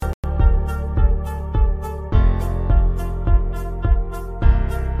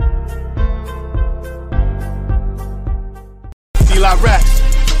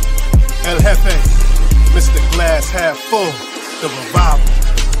for the revival.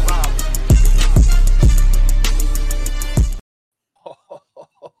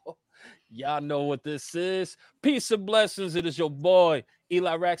 Y'all know what this is. Peace and blessings. It is your boy,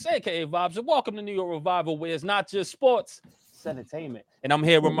 Eli Rax, a.k.a. Vibes. And welcome to New York Revival, where it's not just sports, it's entertainment. And I'm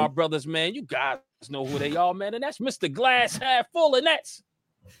here with my brothers, man. You guys know who they are, man. And that's Mr. Glass Half Full. And that's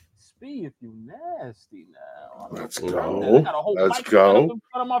Speed, if you nasty now. Let's go. I got a whole mic up in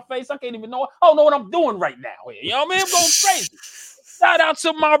front of my face. I can't even know. I don't know what I'm doing right now here. You know what I mean? I'm going crazy. Shout out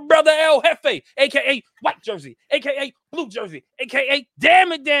to my brother El Jefe, a.k.a. White Jersey, a.k.a. Blue Jersey, a.k.a.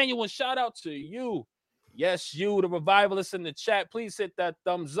 Damn It Daniel. And shout out to you. Yes, you, the revivalists in the chat. Please hit that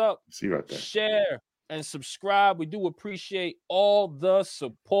thumbs up. See right there. Share and subscribe. We do appreciate all the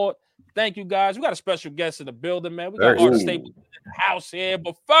support. Thank you, guys. We got a special guest in the building, man. We got Art Stapleton in the house here.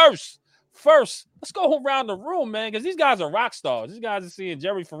 But first, let's go around the room, man, because these guys are rock stars. These guys are seeing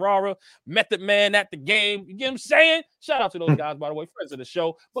Jerry Ferrara, Method Man at the game. You get what I'm saying? Shout out to those guys, by the way, friends of the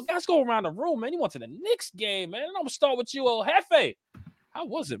show. But guys, go around the room, man. You went to the Knicks game, man. And I'm going to start with you, El Jefe. How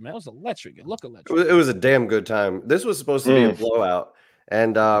was it, man? It was electric. It looked electric. It was a damn good time. This was supposed to be a blowout.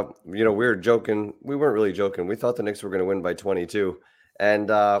 And, we were joking. We weren't really joking. We thought the Knicks were going to win by 22. And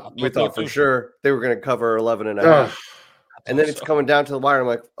we thought for sure they were going to cover 11 and a half. And then it's coming down to the wire. I'm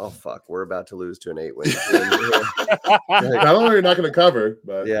like, oh, fuck, we're about to lose to an 8-win. Not only are you not going to cover,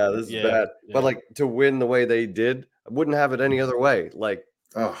 but yeah, this is bad. Yeah. But like to win the way they did, I wouldn't have it any other way. Like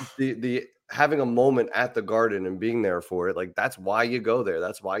the having a moment at the Garden and being there for it, like that's why you go there.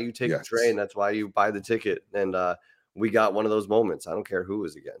 That's why you take the train. That's why you buy the ticket. And we got one of those moments. I don't care who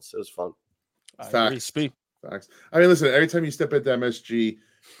was against. It was fun. Facts. I mean, listen, every time you step into MSG,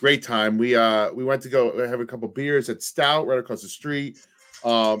 great time. We went to go have a couple beers at Stout right across the street.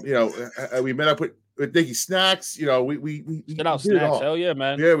 We met up with Nicky Snacks. You know, we shout out Snacks. Hell yeah,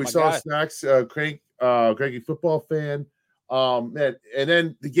 man. Yeah, we saw Snacks. Cranky football fan. Man, and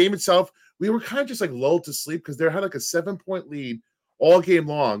then the game itself, we were kind of just like lulled to sleep because they had like a 7-point lead all game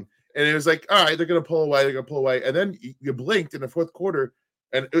long, and it was like, all right, they're gonna pull away, and then you blinked in the fourth quarter,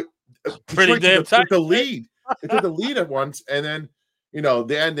 and pretty damn tight. The lead. They took the lead at once, and then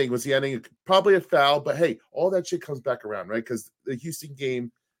the ending was probably a foul, but hey, all that shit comes back around, right? Because the Houston game,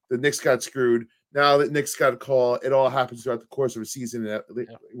 the Knicks got screwed. Now the Knicks got a call. It all happens throughout the course of a season, and it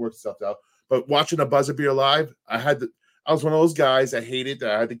works itself out. But watching a buzzer beater live, I was one of those guys. I hated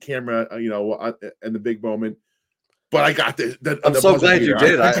that I had the camera, in the big moment. But I got I'm so glad you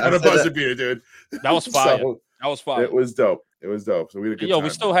did. I got a buzzer beater, dude. That was fire. That was fire. It was dope. So we had a good time. We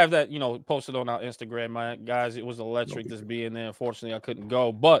still have that, posted on our Instagram, man. Guys, it was electric just being there. Unfortunately, I couldn't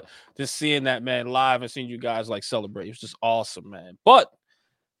go. But just seeing that, man, live and seeing you guys, like, celebrate, it was just awesome, man. But,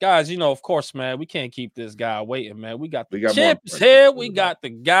 guys, of course, man, we can't keep this guy waiting, man. We got champs here. We got the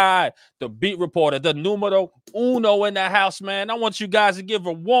guy, the beat reporter, the numero uno in the house, man. I want you guys to give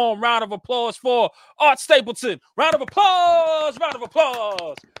a warm round of applause for Art Stapleton. Round of applause. Round of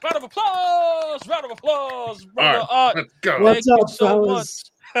applause. Round of applause. Round of applause. Brother Art. Let's go. What's up,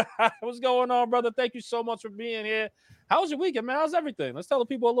 fellas? What's going on, brother? Thank you so much for being here. How was your weekend, man? How's everything? Let's tell the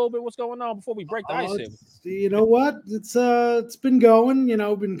people a little bit what's going on before we break the ice here. You know what? It's been going,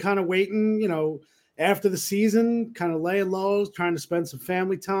 been kind of waiting, after the season, kind of laying low, trying to spend some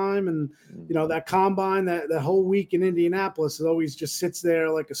family time. And, that combine, that whole week in Indianapolis, it always just sits there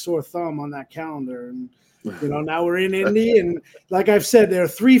like a sore thumb on that calendar. And, now we're in Indy. And like I've said, there are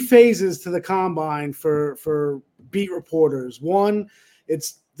 3 phases to the combine for beat reporters. One,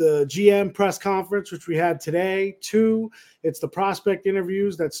 it's the GM press conference, which we had today. 2, it's the prospect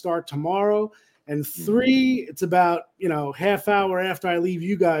interviews that start tomorrow. And 3, it's about, half hour after I leave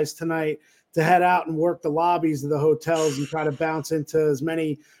you guys tonight to head out and work the lobbies of the hotels and try to bounce into as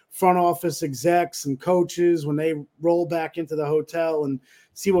many front office execs and coaches when they roll back into the hotel and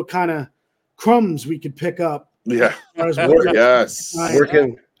see what kind of crumbs we could pick up. Yeah. Yes.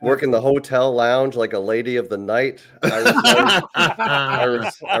 Working the hotel lounge like a lady of the night. I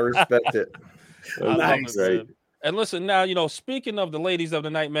respect it. Nice. Great. And listen, now, speaking of the ladies of the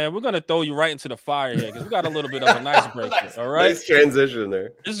night, man, we're going to throw you right into the fire here because we got a little bit of a nice break here, all right? Nice transition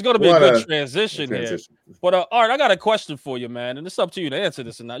there. This is going to be a good transition here. But, Art, I got a question for you, man, and it's up to you to answer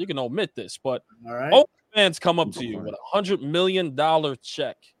this or not. You can omit this, but all right. Fans come up to you with $100 million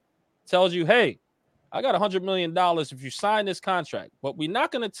check. Tells you, hey, I got $100 million if you sign this contract, but we're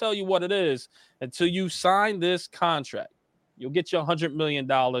not going to tell you what it is until you sign this contract. You'll get your $100 million.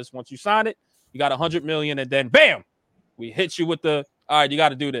 Once you sign it, you got $100 million, and then bam, we hit you with all right, you got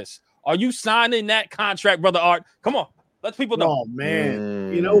to do this. Are you signing that contract, brother Art? Come on. Let people know. Oh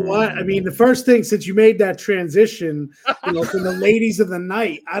man, you know what? I mean, the first thing since you made that transition, from the ladies of the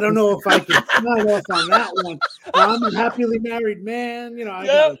night, I don't know if I can sign off on that one. I'm a happily married man. I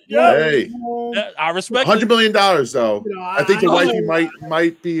got I respect $100 million though. I think the wifey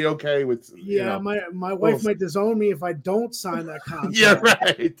might be okay with. My wife might disown me if I don't sign that contract. Yeah,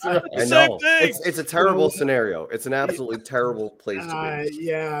 right. I know. It's a terrible scenario. It's an absolutely terrible place to be.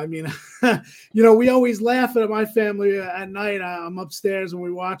 Yeah, I mean, we always laugh at my family at night. I'm upstairs and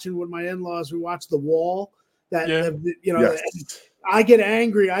we're watching with my in-laws. We watch The Wall. I get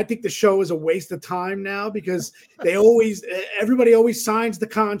angry. I think the show is a waste of time now because everybody always signs the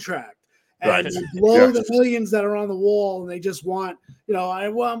contract. And you blow the millions that are on the wall, and they just want, I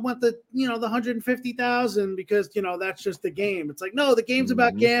want the, the 150,000 because that's just the game. It's like, no, the game's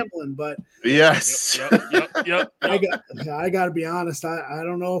about gambling. But yes, yep. I got to be honest. I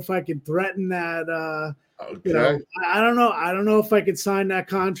don't know if I can threaten that. I don't know. I don't know if I could sign that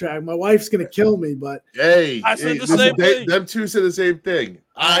contract. My wife's gonna kill me, but I said the same thing. Them two said the same thing.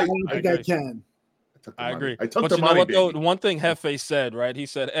 I don't think I can. I agree. I took but the you money, know what, baby. though? One thing Hefe said, right? He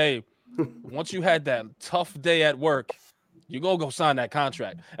said, "Hey, once you had that tough day at work, you gonna go sign that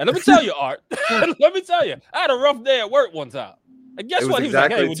contract." And let me tell you, Art. Let me tell you, I had a rough day at work one time. And guess what? He was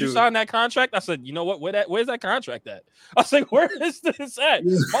like, "Hey, would you sign that contract?" I said, "You know what? Where's that contract at?" I was like, "Where is this at?"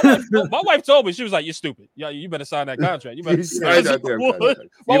 My wife told me, she was like, "You're stupid. Yeah, you better sign that contract. You better sign that contract."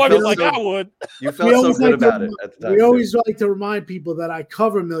 My wife was like, "I would." You felt so good about it at the time. We always like to remind people that I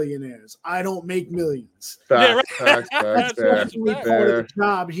cover millionaires. I don't make millions. That's part of the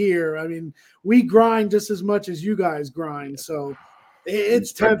job here. I mean, we grind just as much as you guys grind. So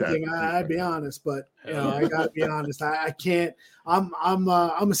it's tempting. I'd be honest, but I gotta be honest. I can't. I'm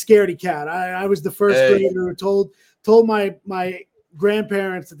a scaredy cat. I was the first grader who told my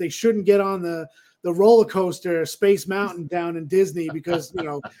grandparents that they shouldn't get on the roller coaster Space Mountain down in Disney because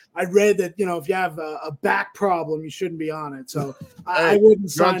I read that if you have a back problem you shouldn't be on it. So I wouldn't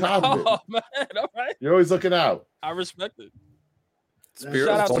sign up. Oh man, all right. You're always looking out. I respect it. Spiro's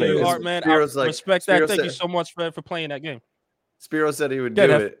Shout out to you, Art, man. I respect that. Thank you so much for playing that game. Spiro said he would do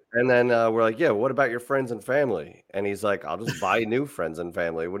it, and then we're like, "Yeah, what about your friends and family?" And he's like, "I'll just buy new friends and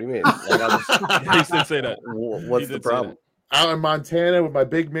family." What do you mean? He did say that. What's the problem? Out in Montana with my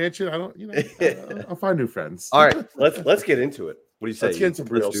big mansion, I'll find new friends. All right, let's get into it. What do you say? Let's get into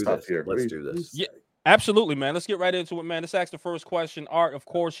real stuff here. Let's do this. Yeah, absolutely, man. Let's get right into it, man. Let's ask the first question. Art, of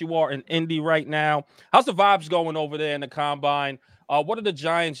course, you are in Indy right now. How's the vibes going over there in the combine? What are the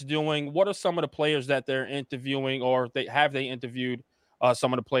Giants doing? What are some of the players that they're interviewing, or they interviewed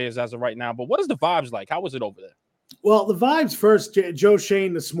some of the players as of right now? But what is the vibes like? How was it over there? Well, the vibes first, Joe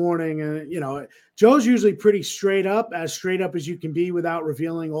Shane this morning, and Joe's usually pretty straight up as you can be without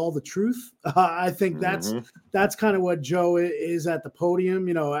revealing all the truth. I think that's kind of what Joe is at the podium.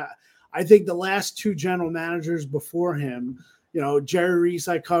 I think the last two general managers before him, Jerry Reese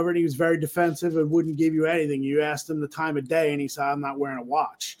I covered, he was very defensive and wouldn't give you anything. You asked him the time of day and he said, "I'm not wearing a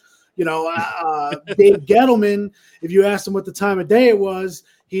watch." Dave Gettleman, if you asked him what the time of day it was,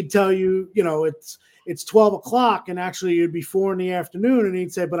 he'd tell you, it's 12 o'clock, and actually it'd be 4 PM, and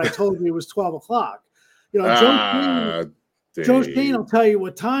he'd say, "But I told you it was 12 o'clock." Joe Shane will tell you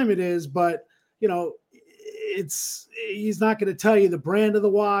what time it is, but he's not going to tell you the brand of the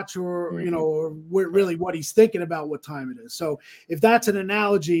watch or really what he's thinking about what time it is. So if that's an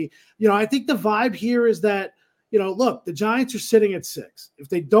analogy, I think the vibe here is that look, the Giants are sitting at 6. If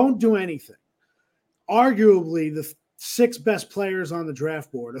they don't do anything, arguably the 6 best players on the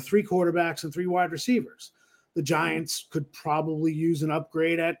draft board are 3 quarterbacks and 3 wide receivers. The Giants could probably use an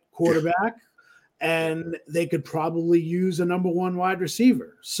upgrade at quarterback, and they could probably use a number 1 wide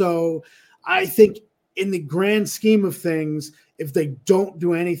receiver. So I think in the grand scheme of things, if they don't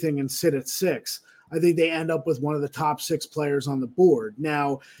do anything and sit at 6, I think they end up with one of the top 6 players on the board.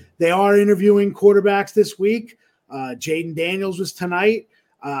 Now, they are interviewing quarterbacks this week. Jaden Daniels was tonight.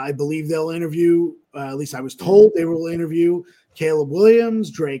 I believe they'll interview, at least I was told they will interview Caleb Williams,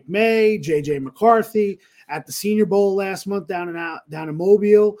 Drake May, J.J. McCarthy. At the Senior Bowl last month down in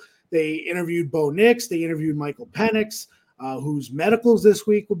Mobile, they interviewed Bo Nix. They interviewed Michael Penix, whose medicals this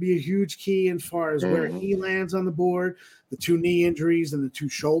week will be a huge key as far as where he lands on the board, the 2 knee injuries and the 2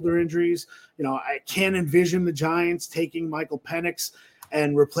 shoulder injuries. I can't envision the Giants taking Michael Penix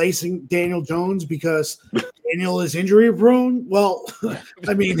and replacing Daniel Jones because Daniel is injury prone. Well,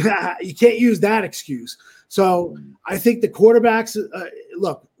 I mean, you can't use that excuse. So I think the quarterbacks,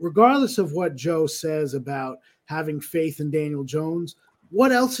 look, regardless of what Joe says about having faith in Daniel Jones,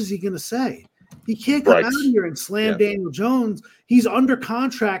 what else is he going to say? He can't come out here and slam Daniel Jones. He's under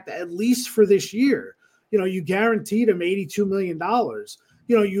contract at least for this year. you guaranteed him $82 million.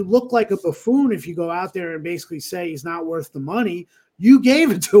 You look like a buffoon if you go out there and basically say he's not worth the money. You gave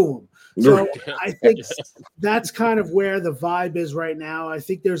it to him. So I think that's kind of where the vibe is right now. I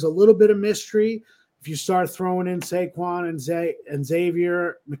think there's a little bit of mystery if you start throwing in Saquon and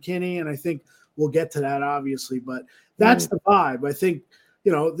Xavier McKinney, and I think we'll get to that obviously, but that's the vibe. I think,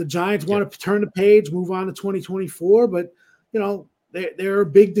 the Giants want to turn the page, move on to 2024, but there are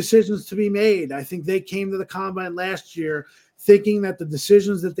big decisions to be made. I think they came to the combine last year thinking that the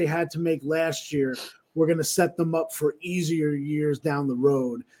decisions that they had to make last year were going to set them up for easier years down the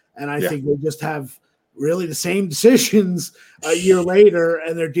road. And I think they just have really the same decisions a year later,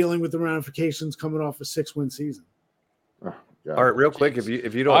 and they're dealing with the ramifications coming off a 6-win season. All right, real quick, if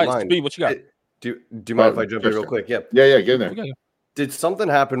you don't mind, Speed, what you got? Do you mind if I jump in real quick? Yeah, get in there. Okay. Did something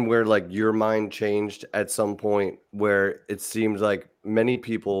happen where your mind changed at some point where it seemed like many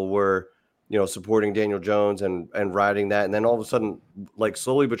people were, supporting Daniel Jones and riding that, and then all of a sudden,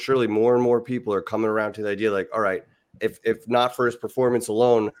 slowly but surely, more and more people are coming around to the idea, all right, if not for his performance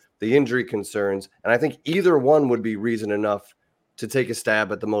alone, the injury concerns, and I think either one would be reason enough to take a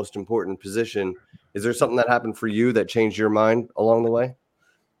stab at the most important position. Is there something that happened for you that changed your mind along the way?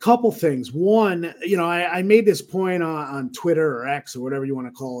 Couple things. One, I made this point on Twitter or X or whatever you want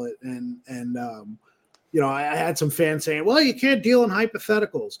to call it, and I had some fans saying, "Well, you can't deal in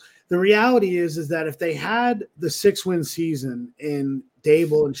hypotheticals." The reality is that if they had the 6-win season in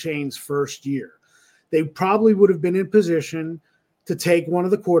Dable and Shane's first year, they probably would have been in position to take one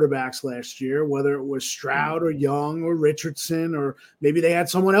of the quarterbacks last year, whether it was Stroud or Young or Richardson, or maybe they had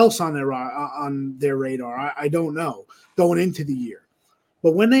someone else on their radar. I don't know going into the year.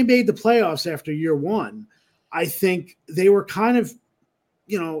 But when they made the playoffs after year one, I think they were kind of,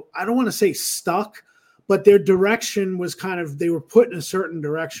 I don't want to say stuck, but their direction was they were put in a certain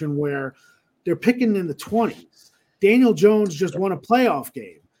direction where they're picking in the 20s. Daniel Jones just won a playoff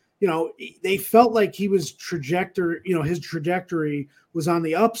game. They felt like his trajectory was on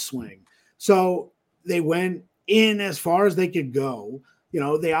the upswing. So they went in as far as they could go.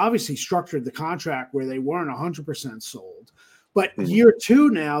 They obviously structured the contract where they weren't 100% sold. But year two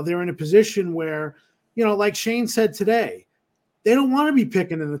now, they're in a position where, like Shane said today, they don't want to be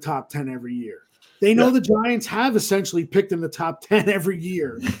picking in the top 10 every year. They know the Giants have essentially picked in the top 10 every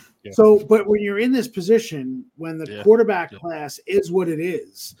year. Yeah. So, but when you're in this position, when the quarterback class is what it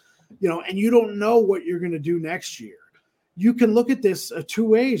is, and you don't know what you're going to do next year, you can look at this two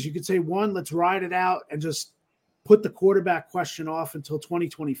ways. You could say, one, let's ride it out and just put the quarterback question off until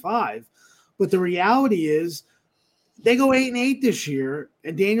 2025. But the reality is they go 8-8 this year,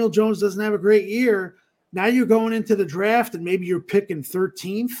 and Daniel Jones doesn't have a great year. Now you're going into the draft, and maybe you're picking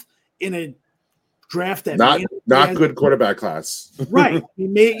 13th in a draft that not good quarterback class, right? You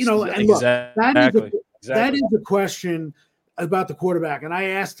may, and look, exactly. that is the question about the quarterback. And I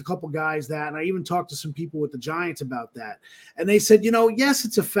asked a couple guys that, and I even talked to some people with the Giants about that, and they said, yes,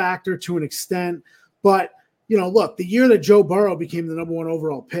 it's a factor to an extent, but look, the year that Joe Burrow became the number 1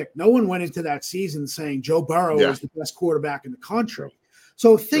 overall pick, no one went into that season saying Joe Burrow is the best quarterback in the country.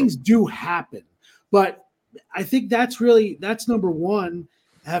 So things do happen, but I think that's number one.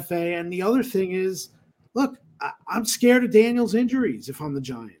 FA. And the other thing is, look, I'm scared of Daniel's injuries if I'm the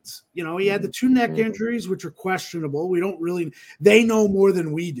Giants. He had the 2 neck injuries, which are questionable. They know more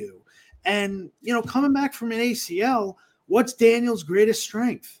than we do. And, coming back from an ACL, what's Daniel's greatest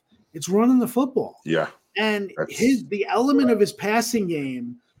strength? It's running the football. Yeah. And the element of his passing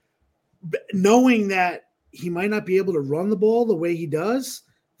game, knowing that he might not be able to run the ball the way he does,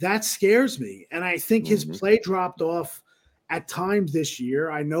 that scares me. And I think his play dropped off at times this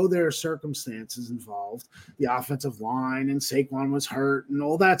year. I know there are circumstances involved, the offensive line, and Saquon was hurt and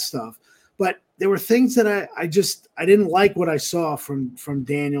all that stuff. But there were things that I didn't like what I saw from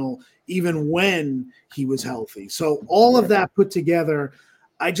Daniel, even when he was healthy. So all of that put together,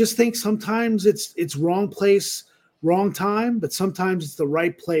 I just think sometimes it's wrong place, wrong time, but sometimes it's the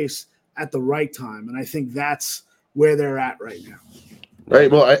right place at the right time. And I think that's where they're at right now. Right.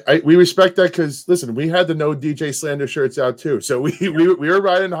 Well, we respect that because, listen, we had the no DJ slander shirts out too. So we were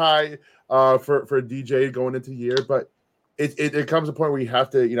riding high for DJ going into the year. But it comes a point where you have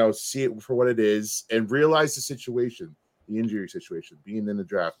to, see it for what it is and realize the situation, the injury situation, being in the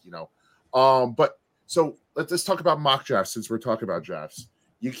draft, But so let's talk about mock drafts since we're talking about drafts.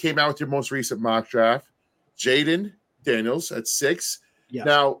 You came out with your most recent mock draft, Jaden Daniels at 6. Yeah.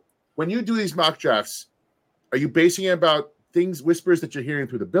 Now, when you do these mock drafts, are you basing it about whispers that you're hearing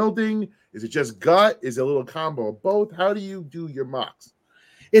through the building? Is it just gut? Is it a little combo of both? How do you do your mocks?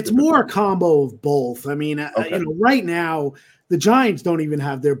 It's more a combo of both. I mean, Okay. right now the Giants don't even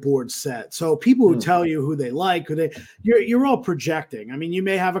have their board set. So people who tell you who they like, you're all projecting. I mean, you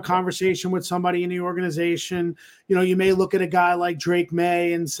may have a conversation with somebody in the organization. You may look at a guy like Drake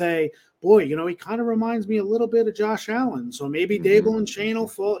May and say, boy, he kind of reminds me a little bit of Josh Allen. So maybe Dable and Shane will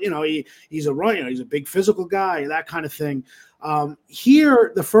fall. He's a run. He's a big physical guy, that kind of thing.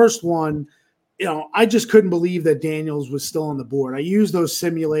 Here, the first one, I just couldn't believe that Daniels was still on the board. I use those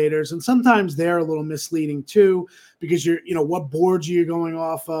simulators, and sometimes they're a little misleading too, because what boards are you going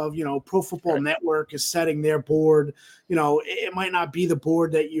off of? Pro Football Network is setting their board. It might not be the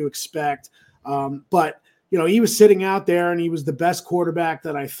board that you expect, but he was sitting out there, and he was the best quarterback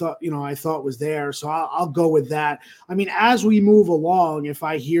that I thought was there. So I'll go with that. I mean, as we move along, if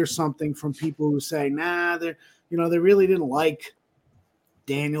I hear something from people who say, nah, they really didn't like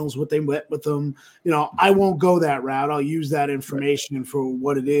Daniels, what they went with them, I won't go that route. I'll use that information for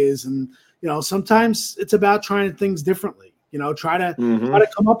what it is. And, sometimes it's about trying things differently, try to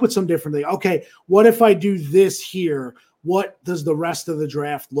come up with some different thing. Okay, what if I do this here? What does the rest of the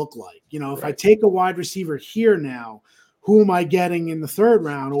draft look like? If I take a wide receiver here now, who am I getting in the third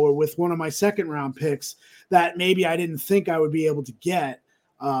round or with one of my second round picks that maybe I didn't think I would be able to get?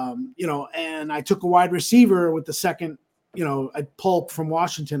 And I took a wide receiver with the second, a Polk from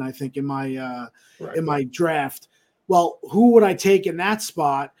Washington, I think in my draft. Well, who would I take in that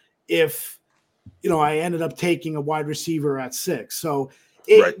spot if, I ended up taking a wide receiver at 6? So,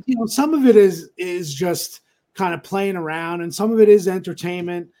 some of it is just kind of playing around, and some of it is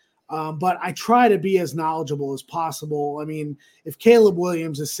entertainment. But I try to be as knowledgeable as possible. I mean, if Caleb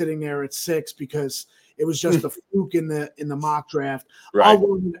Williams is sitting there at 6 because it was just a fluke in the mock draft,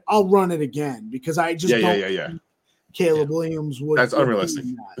 I'll run it again because I just don't. Caleb Williams would. That's unrealistic,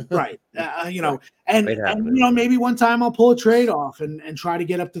 right? And maybe one time I'll pull a trade off and try to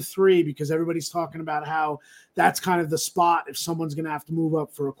get up to 3 because everybody's talking about how that's kind of the spot if someone's going to have to move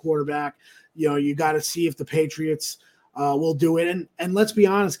up for a quarterback. You got to see if the Patriots will do it. And let's be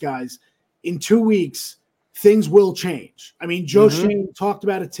honest, guys, in 2 weeks things will change. I mean, Joe Shane talked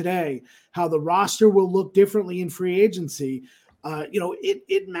about it today, how the roster will look differently in free agency.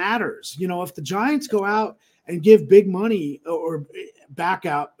 It matters. If the Giants go out and give big money or back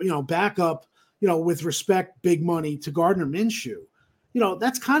up, with respect, big money to Gardner Minshew,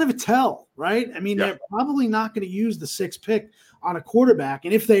 that's kind of a tell, right? I mean, they're probably not going to use the 6th pick on a quarterback.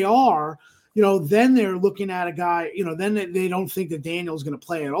 And if they are, then they're looking at a guy, then they don't think that Daniel's going to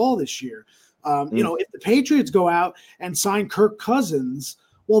play at all this year. If the Patriots go out and sign Kirk Cousins,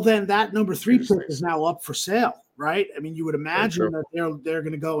 well, then that number 3 pick is now up for sale, right? I mean, you would imagine that they're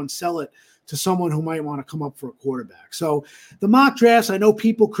going to go and sell it to someone who might want to come up for a quarterback. So the mock drafts, I know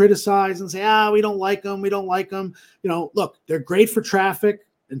people criticize and say, we don't like them. We don't like them. Look, they're great for traffic.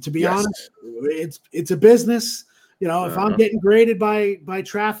 And to be honest, it's a business. If I'm getting graded by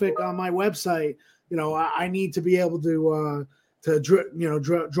traffic on my website, I need to be able to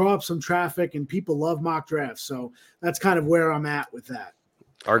draw up some traffic, and people love mock drafts. So that's kind of where I'm at with that.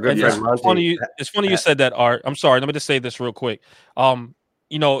 Our good friend Monty. It's funny you said that, Art. I'm sorry. Let me just say this real quick.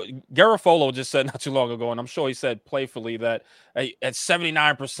 Garofolo just said not too long ago, and I'm sure he said playfully that at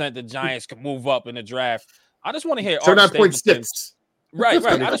 79% the Giants can move up in the draft. I just want to hear 9.6. Right.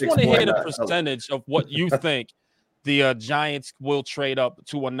 I just want to hear the percentage of what you think the Giants will trade up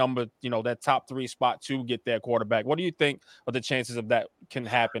to a number, that top 3 spot to get their quarterback. What do you think of the chances of that can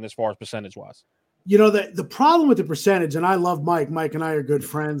happen as far as percentage wise? The problem with the percentage, and I love Mike. Mike and I are good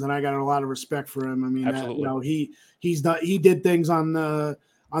friends, and I got a lot of respect for him. I mean, he did things on the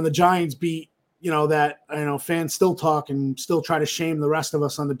Giants beat, that fans still talk and still try to shame the rest of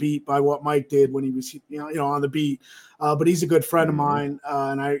us on the beat by what Mike did when he was on the beat. But he's a good friend of mine,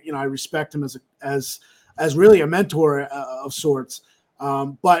 and I respect him as really a mentor of sorts.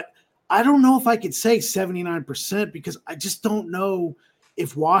 But I don't know if I could say 79% because I just don't know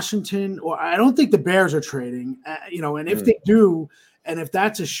if Washington, or I don't think the Bears are trading, and if they do, and if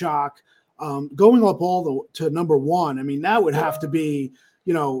that's a shock, going up to number 1, I mean, that would have to be,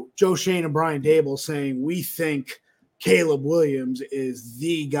 Joe Shane and Brian Dable saying, we think Caleb Williams is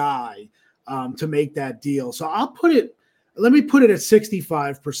the guy to make that deal. So let me put it at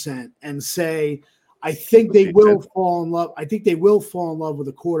 65% and say, I think they will fall in love. I think they will fall in love with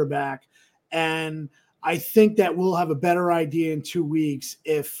a quarterback. And I think that we'll have a better idea in 2 weeks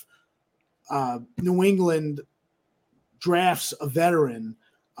if New England drafts a veteran.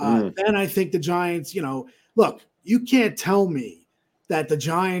 Then I think the Giants, look, you can't tell me that the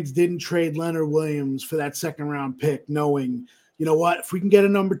Giants didn't trade Leonard Williams for that second round pick, knowing, if we can get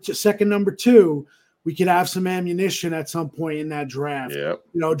a second number 2, we could have some ammunition at some point in that draft. Yep.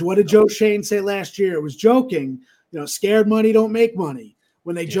 You know, what did Joe Shane say last year? It was joking. You know, scared money don't make money.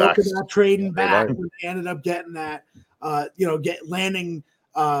 When they joked about trading back, when they ended up getting that, landing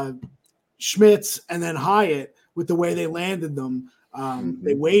Schmitz and then Hyatt with the way they landed them.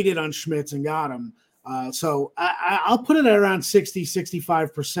 They waited on Schmitz and got him. So I'll put it at around 60,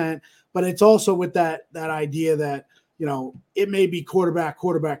 65%, but it's also with that idea that, you know, it may be quarterback,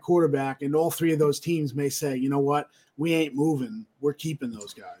 and all three of those teams may say, you know what, we ain't moving. We're keeping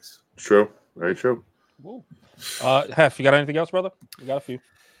those guys. True. Very true. Hef, you got anything else, brother? We got a few.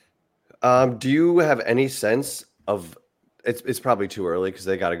 Do you have any sense of it's probably too early because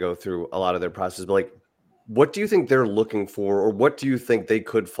they got to go through a lot of their process, but like, what do you think they're looking for, or what do you think they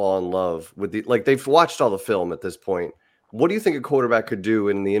could fall in love with? They've watched all the film at this point. What do you think a quarterback could do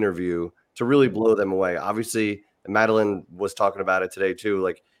in the interview to really blow them away? Obviously, Madeline was talking about it today too.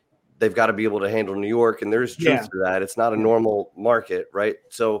 Like, they've got to be able to handle New York, and there's truth to that. It's not a normal market, right?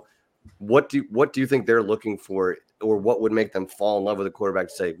 So what do you think they're looking for, or what would make them fall in love with a quarterback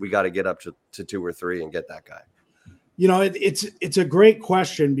to say, we got to get up to 2 or 3 and get that guy? You know, it's a great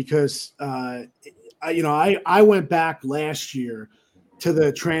question because, I went back last year to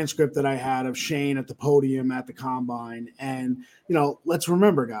the transcript that I had of Shane at the podium at the combine. And, you know, let's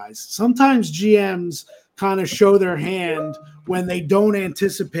remember, guys, sometimes GMs kind of show their hand when they don't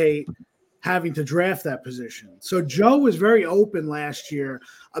anticipate having to draft that position. So Joe was very open last year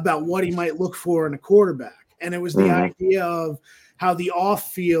about what he might look for in a quarterback. And it was the idea of how the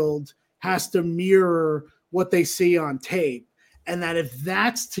off field has to mirror what they see on tape. And that if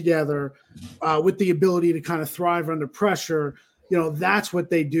that's together with the ability to kind of thrive under pressure, you know, that's what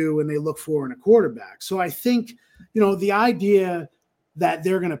they do and they look for in a quarterback. So I think, you know, the idea that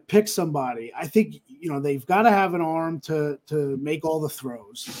they're going to pick somebody, I think, you know, they've got to have an arm to make all the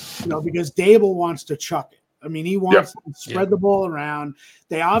throws, you know, because Dable wants to chuck it. I mean, he wants to spread the ball around.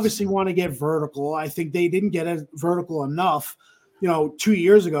 They obviously want to get vertical. I think they didn't get as vertical enough, you know, 2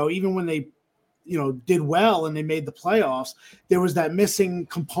 years ago, even when they, you know, did well and they made the playoffs, there was that missing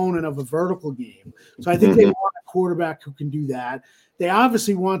component of a vertical game. So I think they want a quarterback who can do that. They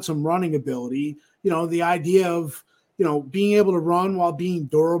obviously want some running ability, you know, the idea of, you know, being able to run while being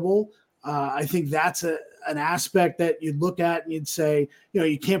durable. I think that's an aspect that you'd look at and you'd say, you know,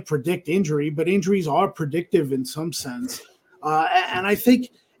 you can't predict injury, but injuries are predictive in some sense. And I think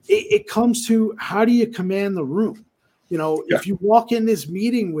it comes to how do you command the room? You know, if you walk in this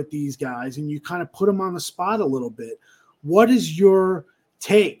meeting with these guys and you kind of put them on the spot a little bit, what is your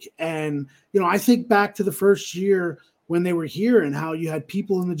take? And, you know, I think back to the first year when they were here and how you had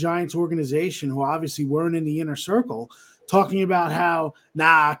people in the Giants organization who obviously weren't in the inner circle talking about how,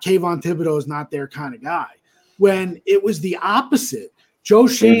 Kayvon Thibodeau is not their kind of guy. When it was the opposite. Joe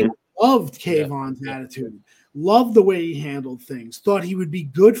Shane loved Kayvon's attitude, loved the way he handled things, thought he would be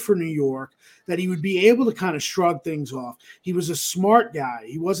good for New York, that he would be able to kind of shrug things off. He was a smart guy.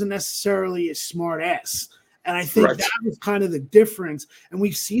 He wasn't necessarily a smart ass. And I think that was kind of the difference. And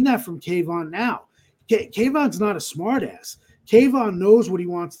we've seen that from Kayvon now. Kayvon's not a smart ass. Kayvon knows what he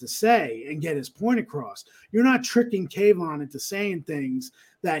wants to say and get his point across. You're not tricking Kayvon into saying things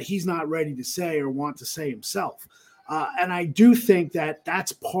that he's not ready to say or want to say himself. And I do think that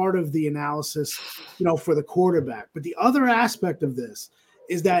that's part of the analysis, you know, for the quarterback. But the other aspect of this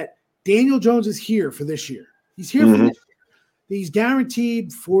is that Daniel Jones is here for this year. He's here for this year. He's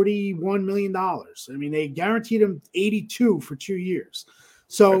guaranteed $41 million. I mean, they guaranteed him $82 for 2 years.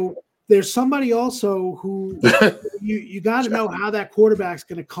 So there's somebody also who you got to know how that quarterback's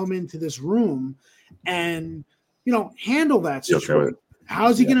going to come into this room and, you know, handle that situation.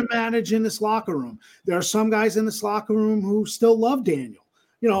 How's he going to manage in this locker room? There are some guys in this locker room who still love Daniel.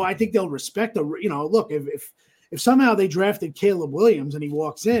 You know, I think they'll respect look, if somehow they drafted Caleb Williams and he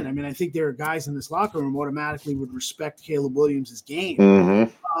walks in, I mean, I think there are guys in this locker room automatically would respect Caleb Williams'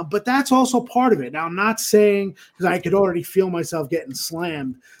 game. But that's also part of it. Now, I'm not saying, because I could already feel myself getting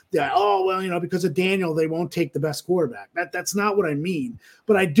slammed, that, because of Daniel, they won't take the best quarterback. That's not what I mean.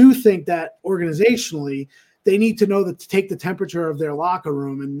 But I do think that organizationally, they need to know that to take the temperature of their locker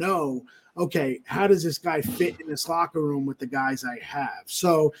room and know, okay, how does this guy fit in this locker room with the guys I have?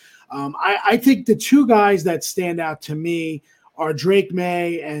 So I think the two guys that stand out to me are Drake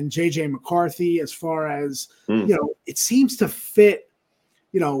May and JJ McCarthy, as far as, it seems to fit,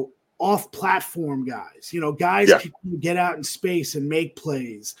 off-platform guys, guys who can get out in space and make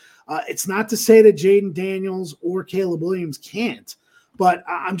plays. It's not to say that Jaden Daniels or Caleb Williams can't, but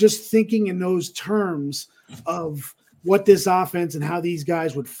I'm just thinking in those terms of what this offense and how these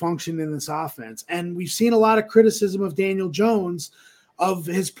guys would function in this offense. And we've seen a lot of criticism of Daniel Jones of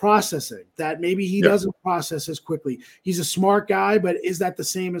his processing, that maybe he doesn't process as quickly. He's a smart guy, but is that the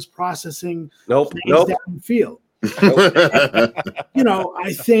same as processing Nope. down the field? I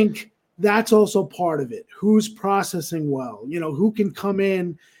think that's also part of it. Who's processing well? Who can come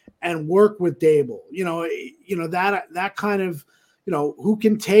in and work with Dable? That kind of, who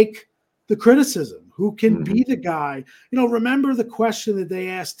can take the criticism? Who can be the guy? Remember the question that they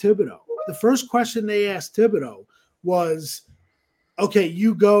asked Thibodeau. The first question they asked Thibodeau was, okay,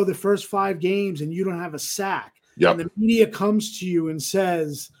 you go the first 5 games and you don't have a sack. Yep. And the media comes to you and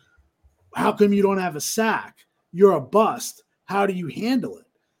says, how come you don't have a sack? You're a bust. How do you handle it?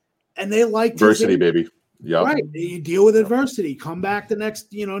 And they liked adversity, baby. Yeah. Right. You deal with adversity. Come back the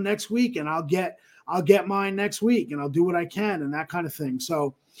next week, and I'll get mine next week, and I'll do what I can, and that kind of thing.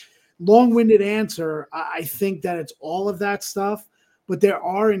 So, long-winded answer. I think that it's all of that stuff, but there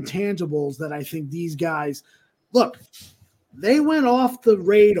are intangibles that I think these guys look. They went off the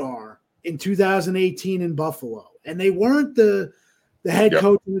radar in 2018 in Buffalo, and they weren't the head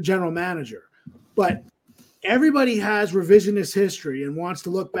coach and the general manager, but everybody has revisionist history and wants to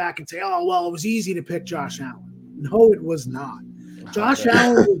look back and say, oh, well, it was easy to pick Josh Allen. No, it was not. Josh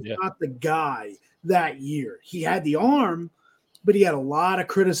Allen was not the guy that year. He had the arm, but he had a lot of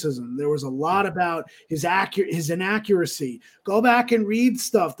criticism. There was a lot about his inaccuracy. Go back and read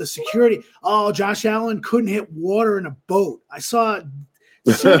stuff. The security. Oh, Josh Allen couldn't hit water in a boat. I saw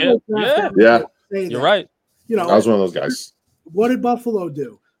You're right. I was one of those guys. What did Buffalo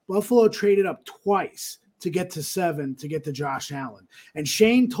do? Buffalo traded up twice to get to 7 to get to Josh Allen. And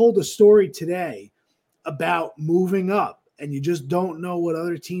Shane told a story today about moving up, and you just don't know what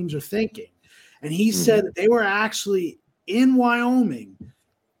other teams are thinking. And he said that they were actually in Wyoming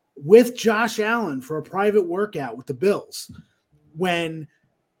with Josh Allen for a private workout with the Bills when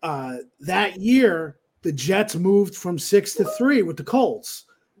that year the Jets moved from 6 to 3 with the Colts.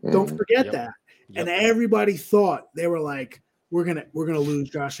 Don't forget that. And everybody thought, they were like, we're gonna lose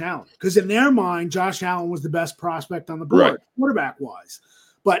Josh Allen, because in their mind, Josh Allen was the best prospect on the board, quarterback wise.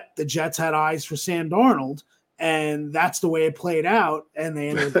 But the Jets had eyes for Sam Darnold, and that's the way it played out. And they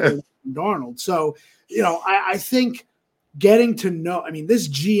ended up with Darnold. So, I think getting to know. I mean, this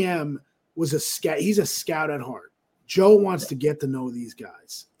GM was a scout. He's a scout at heart. Joe wants to get to know these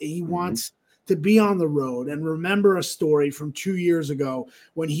guys. He wants to be on the road and remember a story from 2 years ago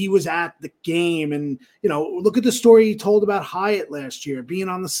when he was at the game. And, look at the story he told about Hyatt last year, being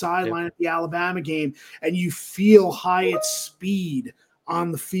on the sideline at the Alabama game, and you feel Hyatt's speed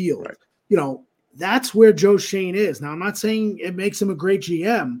on the field. Right. That's where Joe Shane is. Now, I'm not saying it makes him a great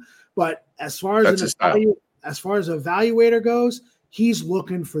GM, but as far as evaluator goes, he's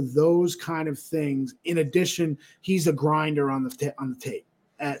looking for those kind of things. In addition, he's a grinder on the tape.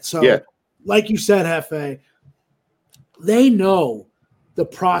 Like you said, Hefe, they know the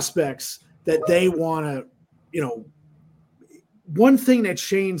prospects that they want to, one thing that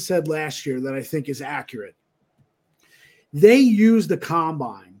Shane said last year that I think is accurate. They use the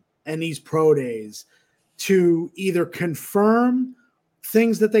combine and these pro days to either confirm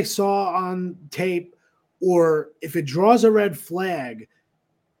things that they saw on tape, or if it draws a red flag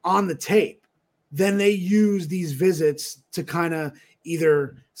on the tape, then they use these visits to kind of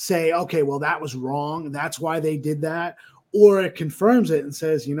either say, okay, well, that was wrong, that's why they did that, or it confirms it and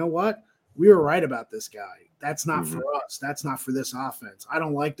says, you know what, we were right about this guy. That's not for us. That's not for this offense. I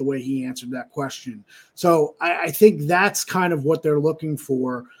don't like the way he answered that question. So I think that's kind of what they're looking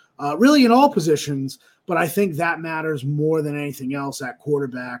for, really in all positions, but I think that matters more than anything else at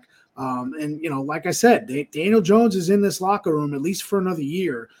quarterback. And, like I said, Daniel Jones is in this locker room, at least for another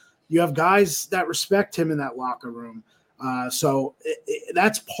year. You have guys that respect him in that locker room. So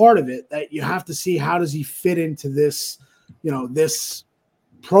that's part of it, that you have to see, how does he fit into this, this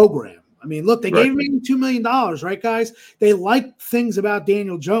program. I mean, look, they gave him $2 million, right, guys? They like things about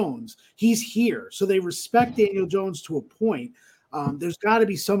Daniel Jones. He's here. So they respect Daniel Jones to a point. There's got to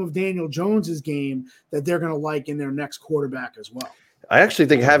be some of Daniel Jones's game that they're going to like in their next quarterback as well. I actually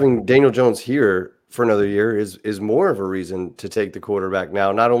think having Daniel Jones here for another year is more of a reason to take the quarterback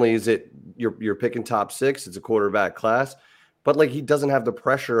now. Not only is it you're picking top 6, it's a quarterback class, but like, he doesn't have the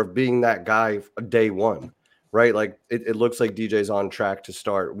pressure of being that guy day one, right? Like it looks like DJ's on track to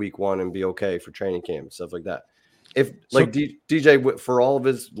start week 1 and be okay for training camp and stuff like that. DJ, for all of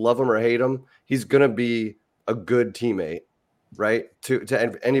his love him or hate him, he's going to be a good teammate, right?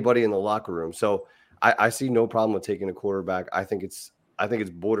 To anybody in the locker room. So I see no problem with taking a quarterback. I think it's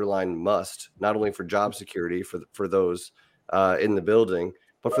borderline must, not only for job security for those in the building,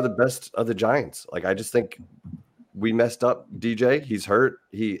 but for the best of the Giants. Like, I just think we messed up DJ. He's hurt.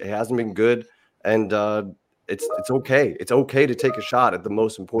 He hasn't been good. And it's okay. It's okay to take a shot at the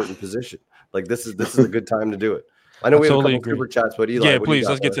most important position. Like this is a good time to do it. I know we have a couple super chats, but Eli, yeah, please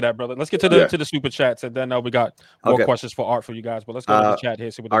let's get to that, brother. Let's get to the super chats, and then we got more questions for Art for you guys. But let's go to the chat here.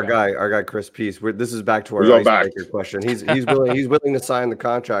 See what our guy Chris Peace. This is back to our icebreaker question. He's willing to sign the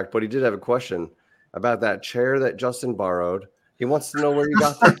contract, but he did have a question about that chair that Justin borrowed. He wants to know where you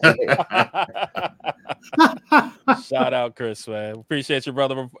got that. Shout out, Chris, man. Appreciate you,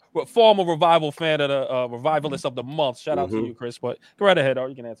 brother. Former Revival fan of the Revivalist of the Month. Shout out to you, Chris. But go right ahead, Art.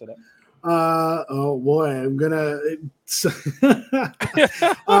 You can answer that. Oh boy, I'm gonna. There's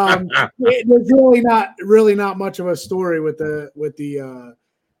really not much of a story with the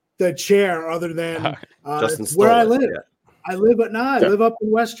chair, other than where I live. Yeah. I live up in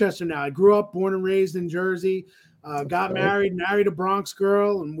Westchester now. I grew up, born and raised in Jersey. Got married a Bronx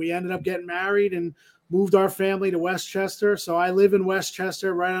girl, and we ended up getting married and moved our family to Westchester. So I live in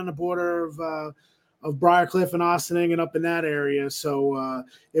Westchester, right on the border of Briarcliff and Ossining and up in that area. So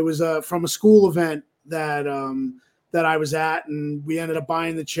it was from a school event that I was at, and we ended up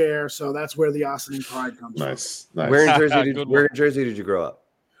buying the chair. So that's where the Ossining pride comes from. Nice. Where in Jersey did you grow up?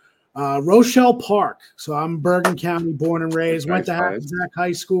 Rochelle Park. So I'm Bergen County, born and raised. Went to Hackensack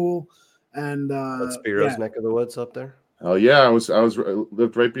High School, and that's Spiro's neck of the woods up there. Oh yeah, I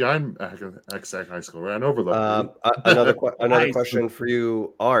lived right behind Hackensack High School, right on Overlook. Another question for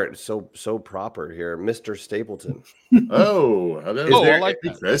you, Art. So proper here, Mr. Stapleton. I like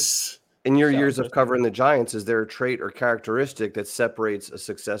Chris. In your years of covering the Giants, is there a trait or characteristic that separates a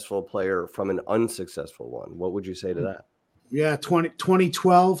successful player from an unsuccessful one? What would you say to that? Yeah,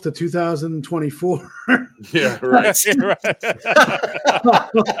 2012 to 2024. Yeah, right. Facts. That's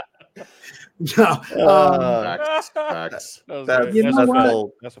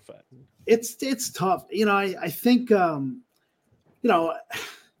a fact. It's tough. I think I'm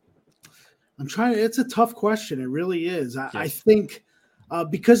trying. It's a tough question. It really is. I think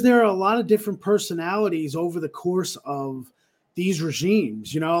because there are a lot of different personalities over the course of these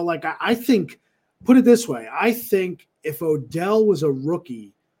regimes. I think, put it this way, I think if Odell was a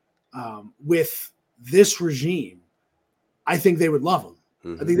rookie with this regime, I think they would love him.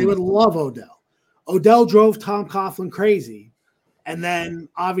 I think they would love Odell. Odell drove Tom Coughlin crazy. And then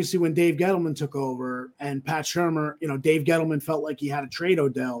obviously when Dave Gettleman took over and Pat Shurmur, Dave Gettleman felt like he had to trade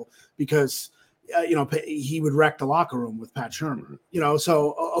Odell because, he would wreck the locker room with Pat Shurmur.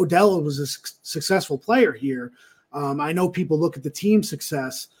 So Odell was a successful player here. I know people look at the team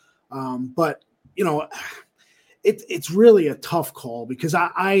success, but, it's really a tough call because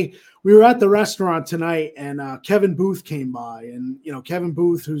we were at the restaurant tonight and Kevin Booth came by, and Kevin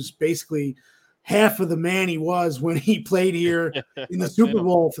Booth, who's basically half of the man he was when he played here in the Super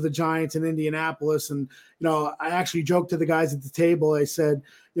Bowl for the Giants in Indianapolis. And I actually joked to the guys at the table. I said,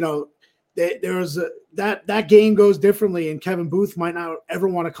 there was that game goes differently, and Kevin Booth might not ever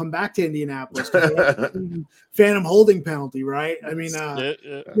want to come back to Indianapolis. Phantom holding penalty, right? I mean, I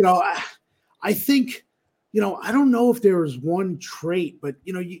think. I don't know if there was one trait, but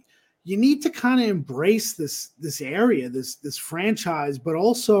you need to kind of embrace this area, this franchise, but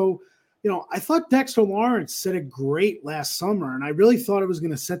also, I thought Dexter Lawrence said it great last summer, and I really thought it was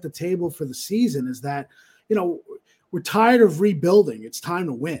going to set the table for the season. Is that we're tired of rebuilding; it's time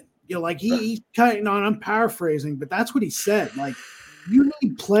to win. He kind of, and I'm paraphrasing, but that's what he said. Like, you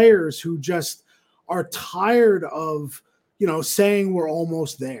need players who just are tired of saying we're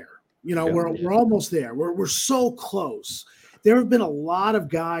almost there. We're almost there. We're so close. There have been a lot of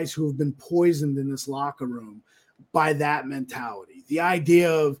guys who have been poisoned in this locker room by that mentality. The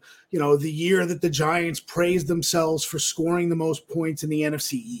idea of, the year that the Giants praised themselves for scoring the most points in the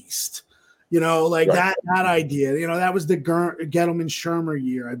NFC East. That idea. That was the Gettleman-Shurmur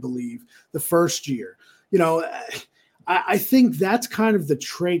year, I believe, the first year. I think that's kind of the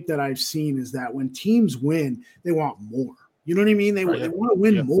trait that I've seen, is that when teams win, they want more. You know what I mean? They want to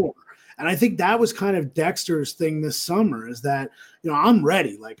win more. And I think that was kind of Dexter's thing this summer, is that, I'm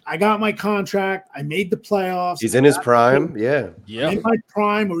ready. Like, I got my contract. I made the playoffs. He's in his prime. Yeah. In my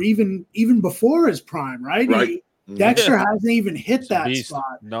prime, or even before his prime, right? Dexter hasn't even hit that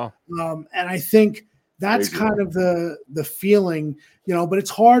spot. No. And I think that's kind of the feeling, but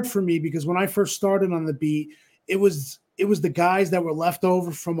it's hard for me because when I first started on the beat, it was the guys that were left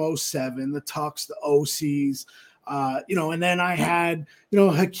over from 07, the Tucks, the OCs, and then I had,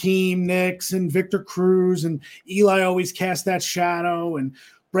 Hakeem Nicks and Victor Cruz, and Eli always cast that shadow, and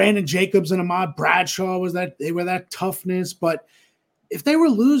Brandon Jacobs and Ahmad Bradshaw they were that toughness. But if they were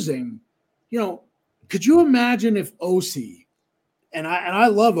losing, could you imagine if OC, and I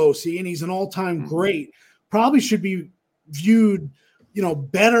love OC, and he's an all-time great, probably should be viewed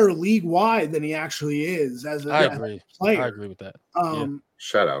better league wide than he actually is as a player. I agree with that.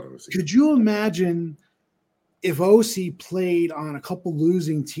 Shout out. Could you imagine if OC played on a couple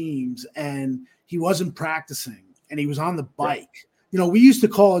losing teams and he wasn't practicing and he was on the bike? We used to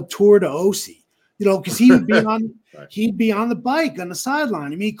call it tour to OC, because he would be on he'd be on the bike on the sideline. I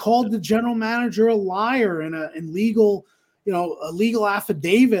mean, he called the general manager a liar in a legal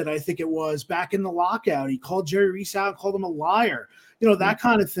affidavit, I think it was, back in the lockout. He called Jerry Reese out and called him a liar. That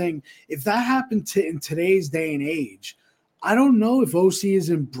kind of thing. If that happened in today's day and age, I don't know if OC is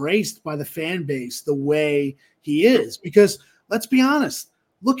embraced by the fan base the way he is, because let's be honest,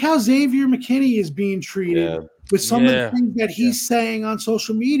 look how Xavier McKinney is being treated with some of the things that he's saying on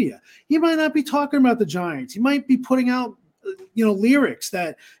social media. He might not be talking about the Giants. He might be putting out, lyrics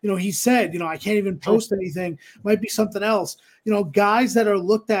that, he said, I can't even post anything, might be something else. Guys that are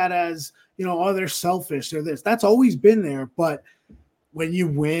looked at as, they're selfish or this. That's always been there. But when you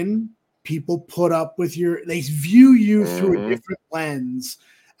win, people put up with they view you through a different lens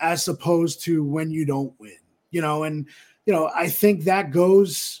as opposed to when you don't win, and, I think that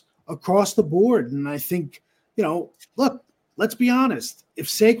goes across the board. And I think, look, let's be honest. If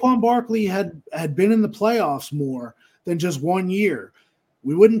Saquon Barkley had been in the playoffs more than just 1 year,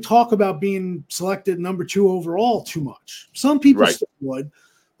 we wouldn't talk about being selected number 2 overall too much. Some people still would,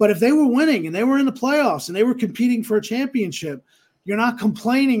 but if they were winning and they were in the playoffs and they were competing for a championship, you're not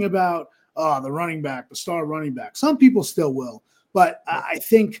complaining about the running back, the star running back. Some people still will, but I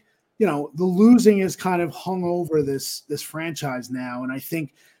think, the losing is kind of hung over this franchise now. And I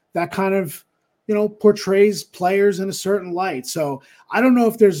think that kind of, portrays players in a certain light. So I don't know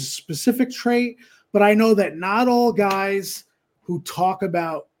if there's a specific trait, but I know that not all guys who talk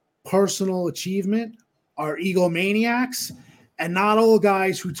about personal achievement are egomaniacs, and not all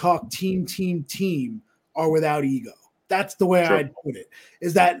guys who talk team are without ego. That's the way I'd put it,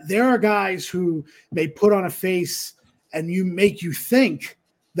 is that there are guys who may put on a face and make you think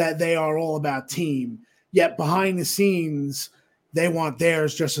that they are all about team, yet behind the scenes, they want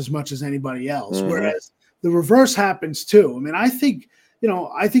theirs just as much as anybody else. Whereas the reverse happens too. I mean, I think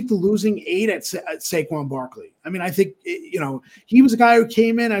the losing ate at Saquon Barkley. I mean, I think, he was a guy who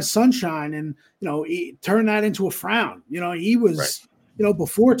came in as sunshine and, he turned that into a frown. He was,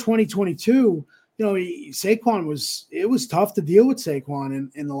 before 2022, Saquon it was tough to deal with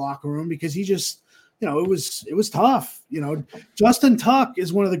Saquon in the locker room because he just, it was tough. Justin Tuck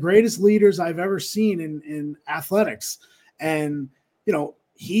is one of the greatest leaders I've ever seen in athletics. And,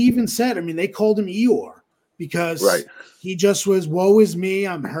 he even said, they called him Eeyore because he just was, woe is me,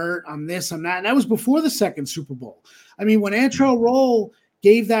 I'm hurt, I'm this, I'm that. And that was before the second Super Bowl. When Antrell Roll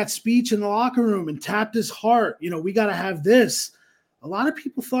gave that speech in the locker room and tapped his heart, we got to have this. A lot of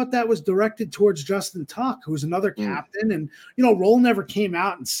people thought that was directed towards Justin Tuck, who's another captain. And, Roll never came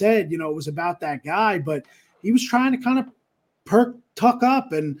out and said, it was about that guy, but he was trying to kind of perk Tuck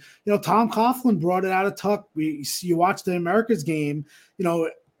up. And, Tom Coughlin brought it out of Tuck. You watch the America's game,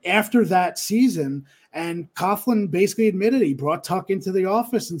 after that season, and Coughlin basically admitted he brought Tuck into the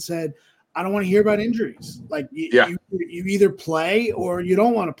office and said, I don't want to hear about injuries. Like you either play or you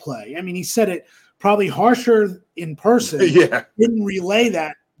don't want to play. He said it probably harsher in person. Didn't relay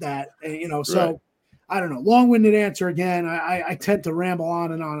that, so I don't know. Long-winded answer again. I tend to ramble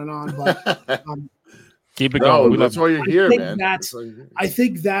on and on and on, but keep it going. That's why you're here, man. I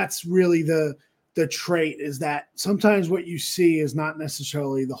think that's really the trait, is that sometimes what you see is not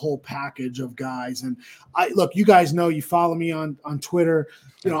necessarily the whole package of guys. And look, you guys know, you follow me on Twitter.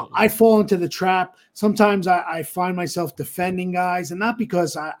 I fall into the trap. Sometimes I find myself defending guys, and not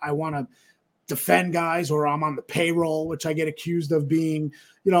because I want to defend guys or I'm on the payroll, which I get accused of being,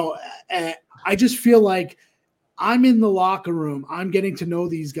 I just feel like I'm in the locker room. I'm getting to know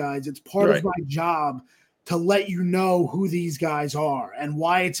these guys. It's part of my job to let you know who these guys are and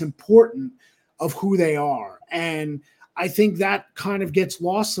why it's important of who they are. And I think that kind of gets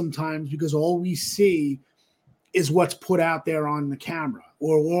lost sometimes because all we see is what's put out there on the camera,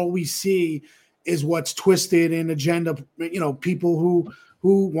 or all we see is what's twisted in agenda, people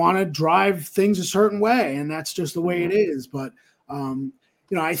who want to drive things a certain way, and that's just the way it is. But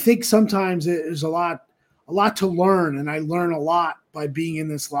I think sometimes there's a lot to learn, and I learn a lot by being in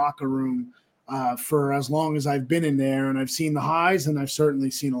this locker room for as long as I've been in there, and I've seen the highs, and I've certainly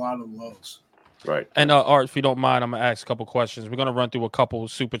seen a lot of the lows. Right. And Art, if you don't mind, I'm gonna ask a couple questions. We're gonna run through a couple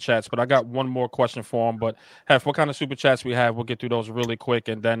super chats, but I got one more question for him. But what kind of super chats we have? We'll get through those really quick,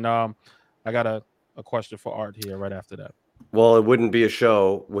 and then I got a question for Art here right after that. Well, it wouldn't be a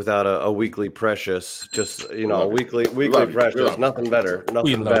show without a weekly precious. Just a weekly precious. Nothing better.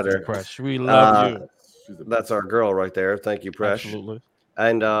 Nothing better. We love you. That's our girl right there. Thank you, Presh. Absolutely.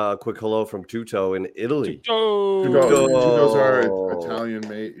 And a quick hello from Tuto in Italy. Tuto's our Italian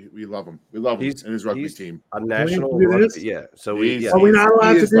mate. We love him. We love him and his rugby team. A national rugby, yeah. So we're not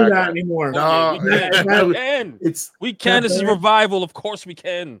allowed to do that anymore. No, we can. This is revival. Of course we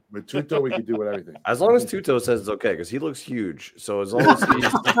can. With Tuto, we can do everything. As long as Tuto says it's okay, because he looks huge. So as long as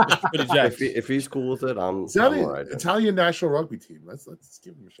if he's cool with it, I'm all right. Italian national rugby team. Let's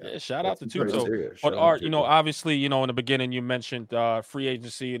give him a shout. Yeah, shout out to Tuto. But Art, obviously, in the beginning you mentioned free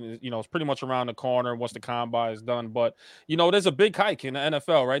agency, and it's pretty much around the corner once the combine is done. But there's a big hike in the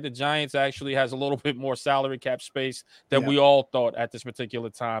NFL, right? The Giants actually has a little bit more salary cap space than we all thought at this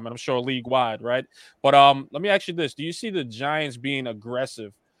particular time, and I'm sure league wide, right? But let me ask you this: do you see the Giants being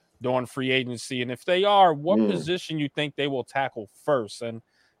aggressive during free agency? And if they are, what position you think they will tackle first? And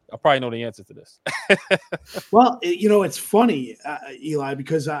I probably know the answer to this. Well, it's funny, Eli,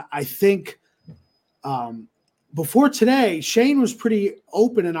 because I think before today, Shane was pretty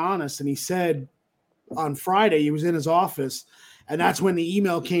open and honest, and he said on Friday he was in his office, and that's when the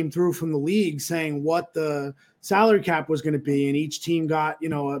email came through from the league saying what the salary cap was going to be, and each team got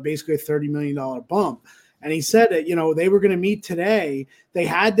basically a $30 million bump. And he said that they were going to meet today. They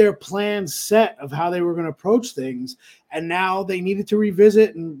had their plans set of how they were going to approach things, and now they needed to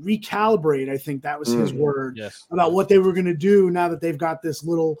revisit and recalibrate. I think that was his word about what they were going to do now that they've got this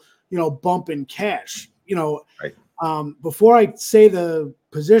little bump in cash. Right. Before I say the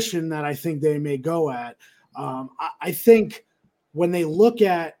position that I think they may go at, I think when they look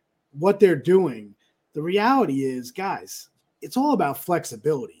at what they're doing, the reality is, guys, it's all about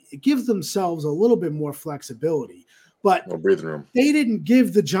flexibility. It gives themselves a little bit more flexibility, but breathing room. They didn't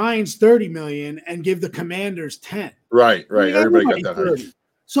give the Giants $30 million and give the Commanders 10. Right. Everybody got that 30.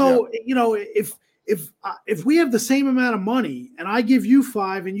 So if we have the same amount of money and I give you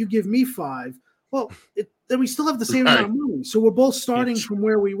 5 and you give me 5, well, then we still have the same amount of money. So we're both starting from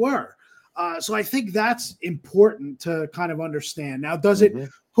where we were. So I think that's important to kind of understand. Now, does it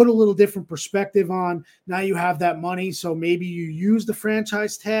put a little different perspective on now you have that money? So maybe you use the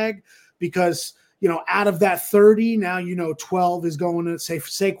franchise tag because, out of that 30, now 12 is going to say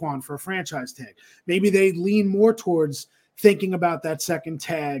Saquon for a franchise tag. Maybe they lean more towards thinking about that second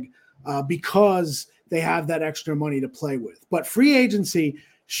tag because they have that extra money to play with. But free agency,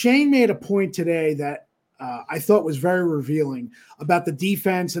 Shane made a point today that I thought was very revealing about the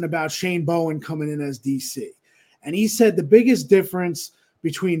defense and about Shane Bowen coming in as DC. And he said the biggest difference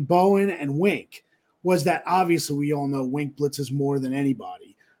between Bowen and Wink was that obviously we all know Wink blitzes more than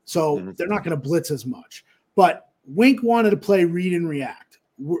anybody. So they're not going to blitz as much. But Wink wanted to play read and react.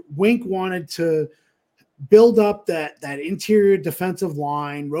 Wink wanted to build up that interior defensive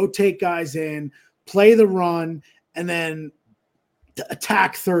line, rotate guys in, play the run, and then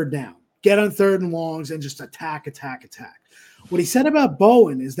attack third down. Get on third and longs and just attack. What he said about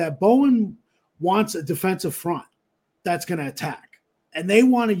Bowen is that Bowen wants a defensive front that's going to attack. And they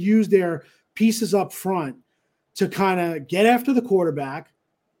want to use their pieces up front to kind of get after the quarterback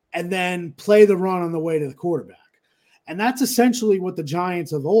and then play the run on the way to the quarterback. And that's essentially what the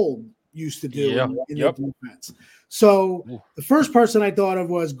Giants of old used to do in their defense. So the first person I thought of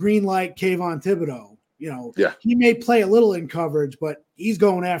was green light Kayvon Thibodeau. He may play a little in coverage, but he's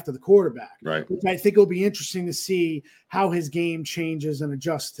going after the quarterback. Right. Which I think will be interesting to see how his game changes and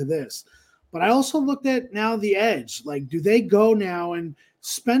adjusts to this. But I also looked at now the edge. Like, do they go now and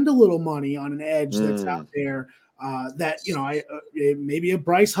spend a little money on an edge that's out there maybe a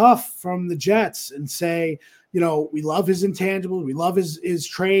Bryce Huff from the Jets and say, we love his intangibles. We love his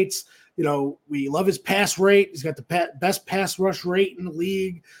traits. We love his pass rate. He's got the best pass rush rate in the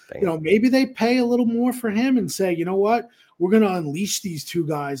league. Maybe they pay a little more for him and say, you know what, we're going to unleash these two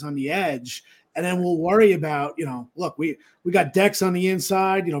guys on the edge. And then we'll worry about, look, we got Dex on the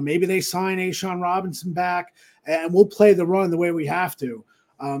inside. Maybe they sign Ashawn Robinson back and we'll play the run the way we have to.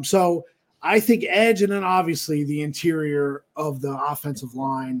 So I think edge and then obviously the interior of the offensive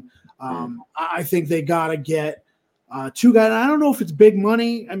line. I think they got to get two guys. I don't know if it's big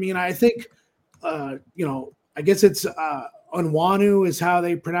money. I mean, I think, I guess it's Onwenu is how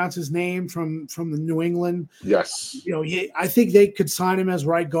they pronounce his name from the New England. Yes. I think they could sign him as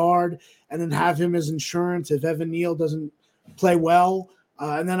right guard and then have him as insurance if Evan Neal doesn't play well.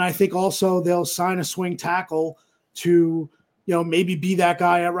 And then I think also they'll sign a swing tackle to, maybe be that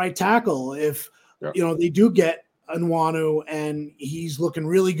guy at right tackle. If, they do get Onwenu and he's looking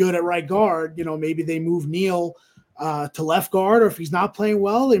really good at right guard, maybe they move Neal to left guard, or if he's not playing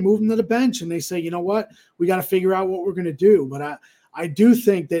well, they move him to the bench and they say, you know what, we got to figure out what we're going to do. But I do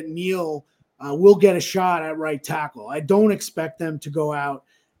think that Neal will get a shot at right tackle. I don't expect them to go out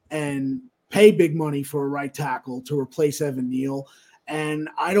and pay big money for a right tackle to replace Evan Neal. And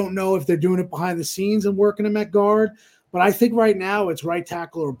I don't know if they're doing it behind the scenes and working him at guard, but I think right now it's right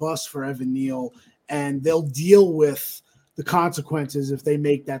tackle or bust for Evan Neal, and they'll deal with the consequences if they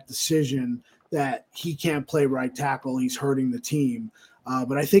make that decision that he can't play right tackle. He's hurting the team.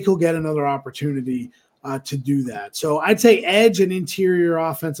 But I think he'll get another opportunity to do that. So I'd say edge and interior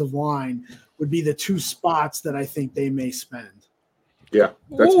offensive line would be the two spots that I think they may spend. Yeah,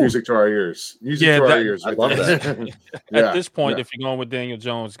 that's music to our ears. Music to our ears. I love that. At this point, if you're going with Daniel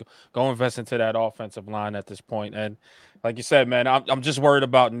Jones, go invest into that offensive line at this point. And like you said, man, I'm just worried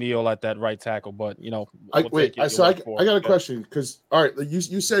about Neal at that right tackle. But I got a question because all right,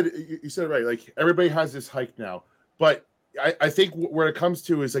 you said it right. Like everybody has this hike now, but I think where it comes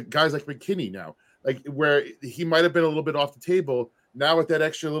to is like guys like McKinney now, like where he might have been a little bit off the table. Now with that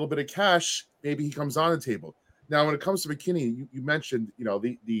extra little bit of cash, maybe he comes on the table. Now, when it comes to McKinney, you mentioned,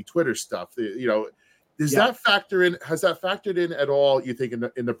 the Twitter stuff. Does that factor in? Has that factored in at all? You think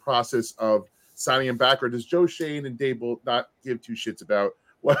in the process of signing him back, or does Joe Shane and Dable not give two shits about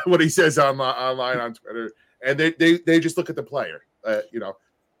what he says online on Twitter, and they just look at the player?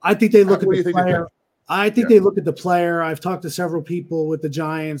 I think they look at the player. I think they look at the player. I've talked to several people with the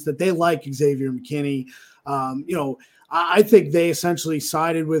Giants that they like Xavier McKinney. I think they essentially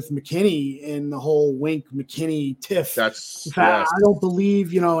sided with McKinney in the whole Wink McKinney tiff. I don't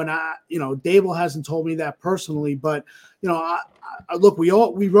believe, and Dable hasn't told me that personally, but look,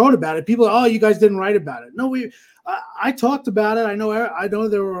 we wrote about it. People, you guys didn't write about it. No, I talked about it. I know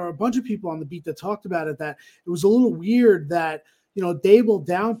there were a bunch of people on the beat that talked about it. That it was a little weird that Dable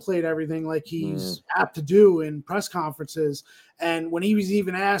downplayed everything like he's apt to do in press conferences, and when he was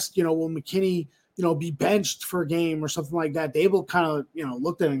even asked, will McKinney be benched for a game or something like that, Dable kind of,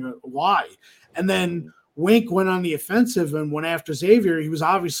 looked at him and go, why? And then Wink went on the offensive and went after Xavier. He was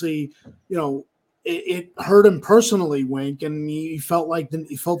obviously, it hurt him personally, Wink, and he felt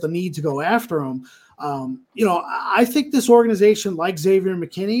the need to go after him. I think this organization like Xavier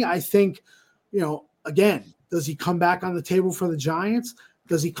McKinney, I think, again, does he come back on the table for the Giants?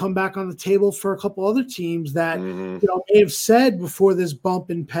 Does he come back on the table for a couple other teams that, may have said before this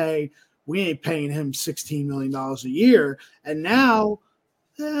bump in pay, we ain't paying him $16 million a year. And now,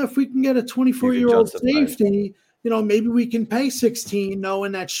 if we can get a 24-year-old safety, maybe we can pay 16,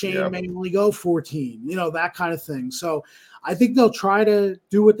 knowing that Shane may only go 14, that kind of thing. So I think they'll try to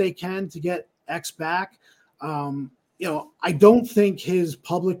do what they can to get X back. I don't think his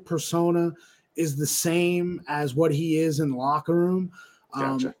public persona is the same as what he is in the locker room.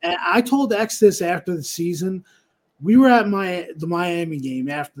 And I told X this after the season. We were at the Miami game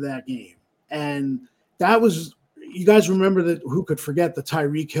after that game, and that was, you guys remember that? Who could forget the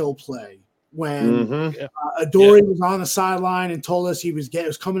Tyreek Hill play when Adoree was on the sideline and told us he was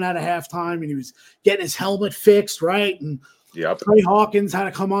coming out of halftime and he was getting his helmet fixed, right? And Trey Hawkins had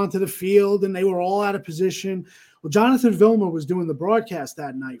to come onto the field, and they were all out of position. Well, Jonathan Vilma was doing the broadcast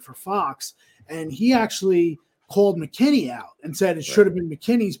that night for Fox, and he actually called McKinney out and said it should have been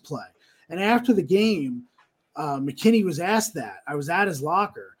McKinney's play. And after the game, McKinney was asked that. I was at his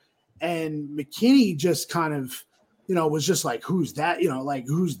locker, and McKinney just kind of, was just like, who's that?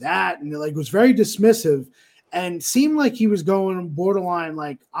 Who's that? And was very dismissive and seemed like he was going borderline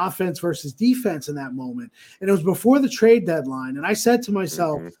like offense versus defense in that moment. And it was before the trade deadline. And I said to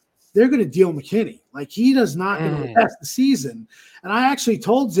myself, they're going to deal McKinney. Like, he does not going to pass the season. And I actually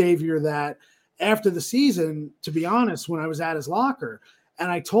told Xavier that after the season, to be honest, when I was at his locker, and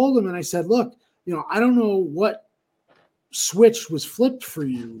I told him, and I said, look, I don't know what switch was flipped for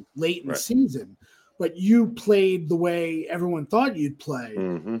you late in the season, but you played the way everyone thought you'd play,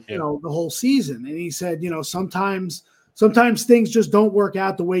 the whole season. And he said, sometimes things just don't work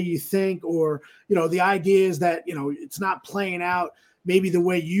out the way you think, or, the idea is that, it's not playing out maybe the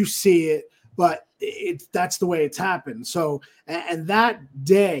way you see it, but that's the way it's happened. So, and that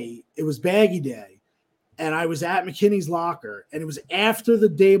day, it was baggy day. And I was at McKinney's locker, and it was after the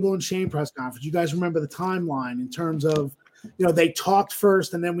Dable and Shane press conference. You guys remember the timeline in terms of, they talked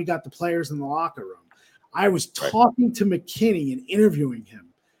first, and then we got the players in the locker room. I was talking to McKinney and interviewing him.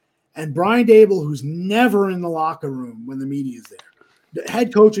 And Brian Dable, who's never in the locker room when the media is there. The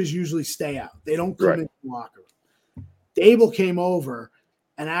head coaches usually stay out. They don't come in the locker room. Dable came over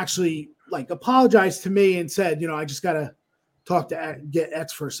and actually apologized to me and said, I just got to get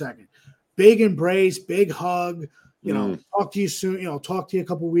X for a second. Big embrace, big hug, talk to you soon, talk to you a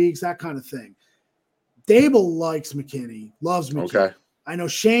couple of weeks, that kind of thing. Dable likes McKinney, loves McKinney. Okay. I know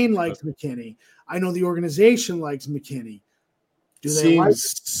Shane likes McKinney. I know the organization likes McKinney. Do they like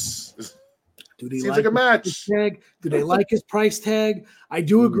a match? Tag? Do they like his price tag? I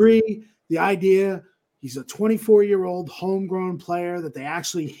do agree The idea, he's a 24-year-old homegrown player that they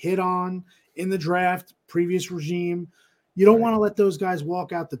actually hit on in the draft, previous regime. You don't want to let those guys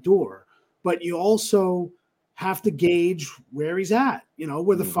walk out the door, but you also have to gauge where he's at,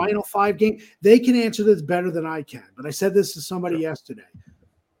 where the final 5 games. They can answer this better than I can, but I said this to somebody yesterday.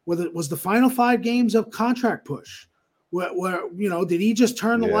 Whether it was the final 5 games of contract push, where did he just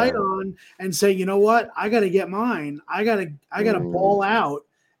turn the light on and say, you know what, I got to get mine. I got to ball out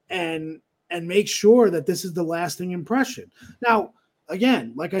and make sure that this is the lasting impression. Now,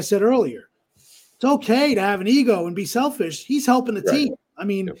 again, like I said earlier, it's okay to have an ego and be selfish. He's helping the team. I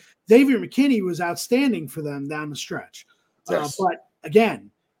mean, Xavier McKinney was outstanding for them down the stretch. Yes. But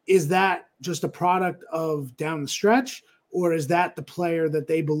again, is that just a product of down the stretch, or is that the player that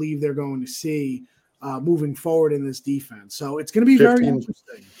they believe they're going to see moving forward in this defense? So it's going to be very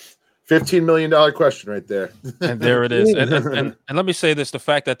interesting. $15 million question right there. And there it is. And let me say this: the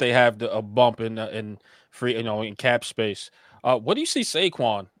fact that they have a bump in free, in cap space. What do you see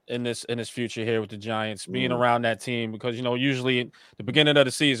Saquon in his future here with the Giants being around that team? Because usually at the beginning of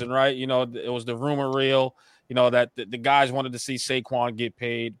the season, right? It was the rumor reel. That the guys wanted to see Saquon get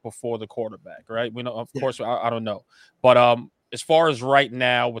paid before the quarterback, right? We know, of course, I don't know, but as far as right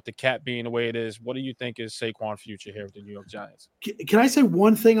now with the cap being the way it is, what do you think is Saquon's future here with the New York Giants? Can I say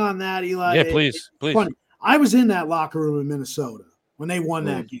one thing on that, Eli? Yeah, please. Funny. I was in that locker room in Minnesota when they won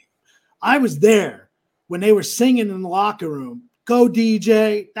that game. I was there when they were singing in the locker room, "Go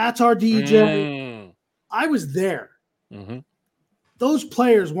DJ, that's our DJ." I was there. Mm-hmm. Those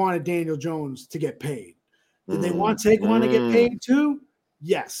players wanted Daniel Jones to get paid. Did they want Saquon to get paid too?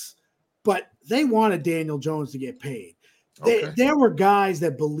 Yes. But they wanted Daniel Jones to get paid. There were guys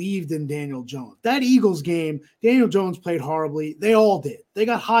that believed in Daniel Jones. That Eagles game, Daniel Jones played horribly. They all did. They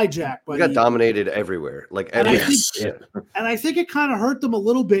got hijacked. He got dominated everywhere. And I think it kind of hurt them a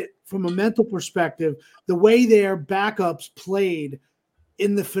little bit from a mental perspective, the way their backups played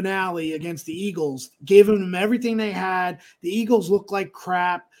in the finale against the Eagles, giving them everything they had. The Eagles looked like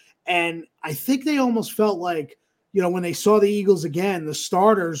crap. And I think they almost felt like, when they saw the Eagles again, the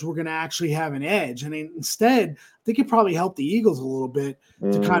starters were going to actually have an edge. And instead, I think it probably helped the Eagles a little bit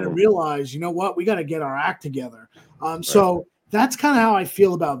to kind of realize, we got to get our act together. So that's kind of how I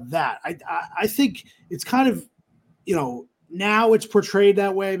feel about that. I think it's kind of, now it's portrayed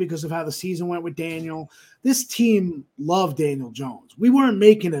that way because of how the season went with Daniel. This team loved Daniel Jones. We weren't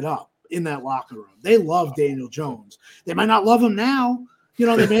making it up in that locker room. They love Daniel Jones. They might not love him now.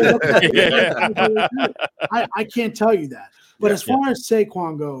 They may look like I can't tell you that. But as far as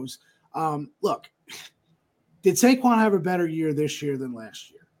Saquon goes, look, did Saquon have a better year this year than last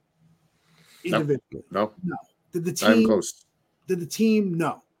year? Individually? No. Did the team? Close. Did the team?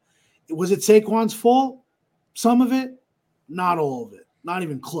 No. Was it Saquon's fault? Some of it, not all of it, not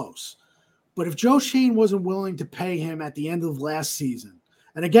even close. But if Joe Schoen wasn't willing to pay him at the end of last season,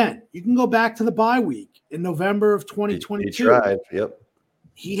 and again, you can go back to the bye week in November of 2022. He tried. Yep.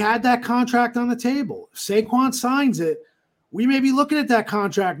 He had that contract on the table. If Saquon signs it, we may be looking at that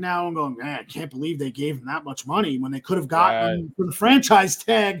contract now and going, man, I can't believe they gave him that much money when they could have gotten him for the franchise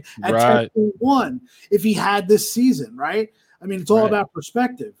tag at 10.1 if he had this season, right? I mean, it's all about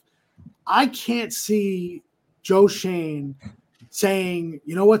perspective. I can't see Joe Schoen saying,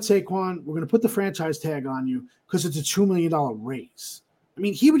 you know what, Saquon, we're going to put the franchise tag on you because it's a $2 million raise. I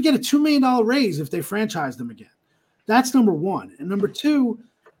mean, he would get a $2 million raise if they franchised him again. That's number one. And number two,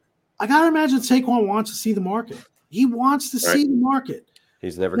 I got to imagine Saquon wants to see the market. He wants to see the market.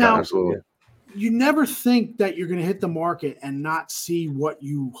 He's never gotten it. You never think that you're going to hit the market and not see what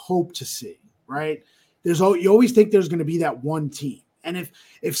you hope to see, right? You always think there's going to be that one team. And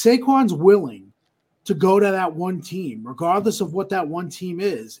if Saquon's willing to go to that one team, regardless of what that one team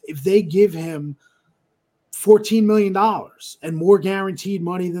is, if they give him $14 million and more guaranteed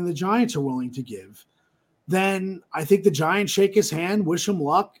money than the Giants are willing to give, then I think the Giants shake his hand, wish him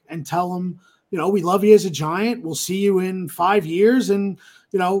luck, and tell him, we love you as a Giant. We'll see you in 5 years. And,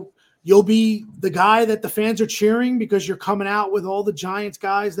 you'll be the guy that the fans are cheering because you're coming out with all the Giants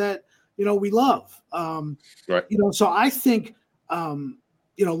guys that, we love. So I think,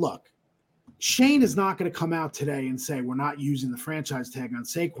 look, Shane is not going to come out today and say, we're not using the franchise tag on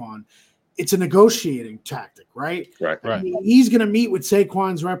Saquon. It's a negotiating tactic, right? Right. I mean, he's going to meet with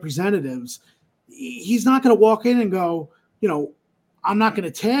Saquon's representatives. He's not going to walk in and go, I'm not going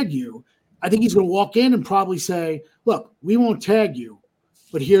to tag you. I think he's going to walk in and probably say, look, we won't tag you,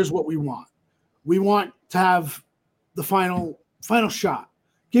 but here's what we want. We want to have the final shot.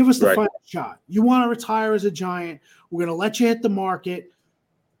 Give us the final shot. You want to retire as a Giant. We're going to let you hit the market.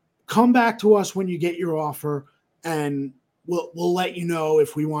 Come back to us when you get your offer, and we'll let you know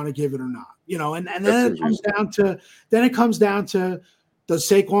if we want to give it or not. And then it comes down to does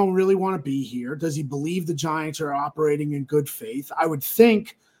Saquon really want to be here? Does he believe the Giants are operating in good faith? I would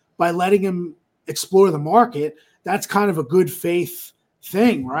think by letting him explore the market, that's kind of a good faith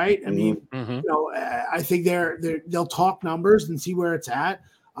thing, right? I mean, I think they'll talk numbers and see where it's at.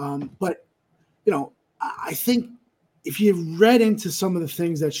 But I think if you read into some of the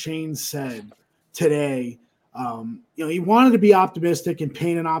things that Shane said today, he wanted to be optimistic and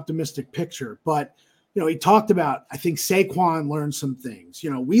paint an optimistic picture, but he talked about, I think Saquon learned some things.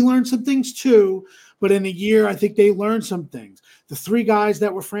 We learned some things too, but in a year, I think they learned some things. The 3 guys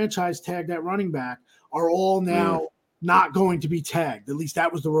that were franchise tagged at running back are all now not going to be tagged. At least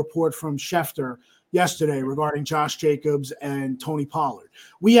that was the report from Schefter yesterday regarding Josh Jacobs and Tony Pollard.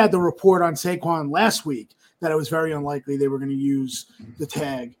 We had the report on Saquon last week that it was very unlikely they were going to use the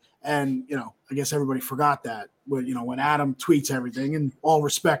tag. And, I guess everybody forgot that when Adam tweets everything, and all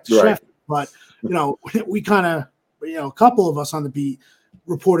respect to Schefter. But, we kind of, a couple of us on the beat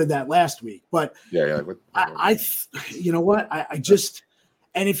reported that last week. But I just,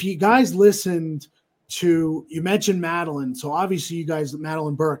 and if you guys listened to, you mentioned Madeline. So obviously you guys,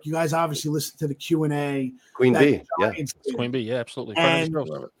 Madeline Burke, you guys obviously listened to the Q&A. Queen B. Queen B. Yeah, absolutely.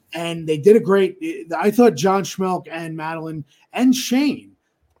 And they did a great, I thought John Schmelk and Madeline and Shane,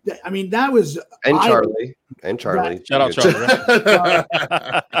 I mean, that was Charlie. Shout out Charlie.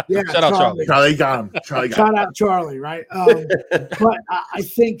 Right? Shout out Charlie. Charlie gone. Shout out Charlie. Right. But I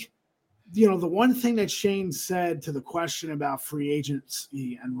think the one thing that Shane said to the question about free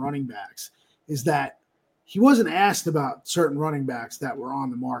agency and running backs is that he wasn't asked about certain running backs that were on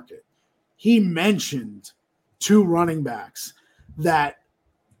the market. He mentioned 2 running backs that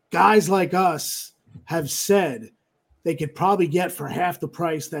guys like us have said they could probably get for half the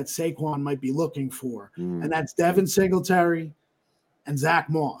price that Saquon might be looking for. And that's Devin Singletary and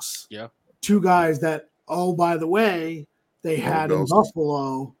Zach Moss. Yeah. 2 guys that, by the way, they had in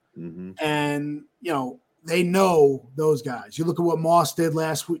Buffalo. And, they know those guys. You look at what Moss did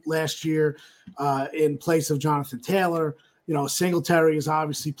last year in place of Jonathan Taylor. Singletary has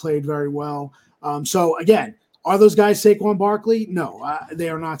obviously played very well. So, again, are those guys Saquon Barkley? No, they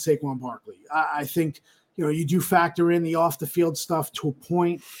are not Saquon Barkley. I think – you do factor in the off the field stuff to a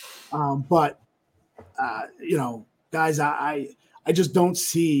point. But guys, I just don't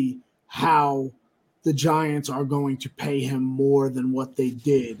see how the Giants are going to pay him more than what they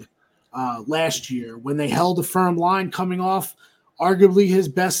did last year when they held a firm line coming off arguably his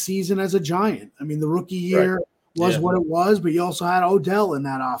best season as a Giant. I mean, the rookie year was what it was, but you also had Odell in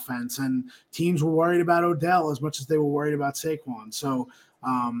that offense, and teams were worried about Odell as much as they were worried about Saquon. So,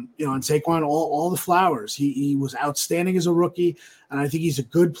 and Saquon, all the flowers. He was outstanding as a rookie, and I think he's a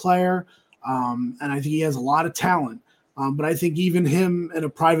good player, and I think he has a lot of talent. But I think even him in a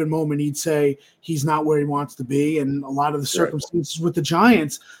private moment, he'd say he's not where he wants to be, and a lot of the circumstances with the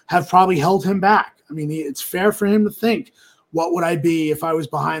Giants have probably held him back. I mean, it's fair for him to think, what would I be if I was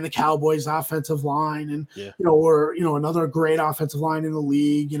behind the Cowboys' offensive line, and or another great offensive line in the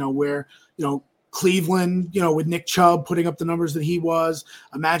league, where Cleveland, with Nick Chubb putting up the numbers that he was.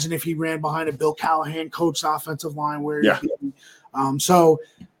 Imagine if he ran behind a Bill Callahan coached offensive line where he'd be. So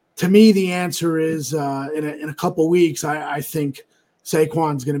to me, the answer is in a couple weeks, I think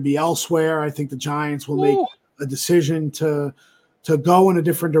Saquon's going to be elsewhere. I think the Giants will make a decision to go in a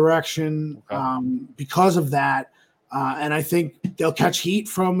different direction because of that. And I think they'll catch heat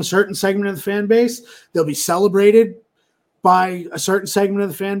from a certain segment of the fan base. They'll be celebrated by a certain segment of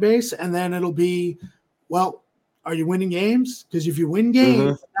the fan base, and then it'll be, well, are you winning games? Because if you win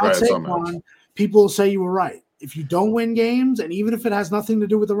games without Saquon, people will say you were right. If you don't win games, and even if it has nothing to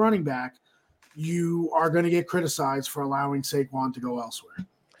do with the running back, you are going to get criticized for allowing Saquon to go elsewhere.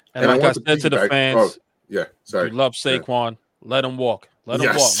 And like I said to the fans, you love Saquon, let him walk. Let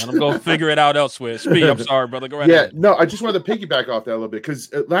him walk. Let him go figure it out elsewhere. Speed. I'm sorry, brother. Go right ahead. No, I just wanted to piggyback off that a little bit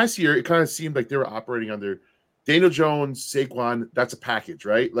because last year it kind of seemed like they were operating under Daniel Jones, Saquon. That's a package,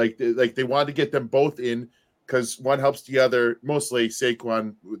 right? Like they wanted to get them both in because one helps the other. Mostly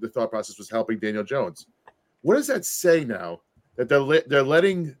Saquon, the thought process was helping Daniel Jones. What does that say now that they're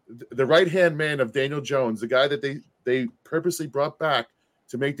letting the right-hand man of Daniel Jones, the guy that they purposely brought back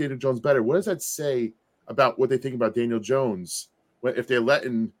to make Daniel Jones better? What does that say about what they think about Daniel Jones if they're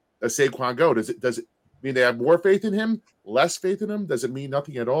letting a Saquon go? Does it mean they have more faith in him, less faith in him? Does it mean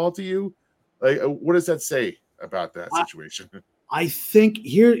nothing at all to you? Like, what does that say about that situation? I think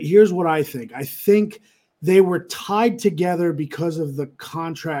here's what I think. I think they were tied together because of the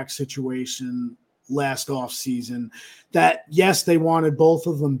contract situation last offseason, that yes, they wanted both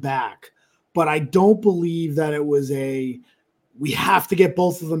of them back, but I don't believe that it was we have to get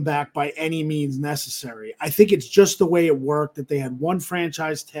both of them back by any means necessary. I think it's just the way it worked, that they had one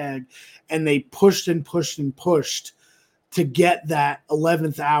franchise tag and they pushed and pushed and pushed to get that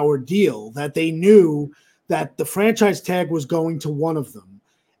 11th hour deal, that they knew that the franchise tag was going to one of them.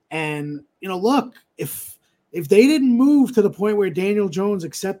 And, look, if they didn't move to the point where Daniel Jones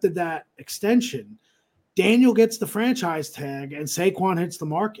accepted that extension, Daniel gets the franchise tag and Saquon hits the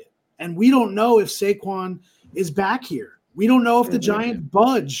market. And we don't know if Saquon is back here. We don't know if the Giants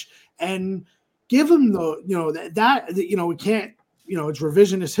budge and give him we can't, it's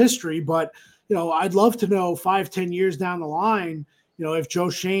revisionist history, but, I'd love to know 5-10 years down the line, if Joe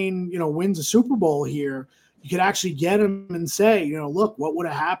Shane, wins a Super Bowl here, you could actually get him and say, look, what would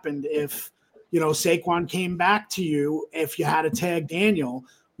have happened if, Saquon came back to you, if you had to tag Daniel,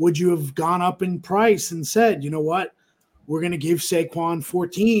 would you have gone up in price and said, you know what, we're going to give Saquon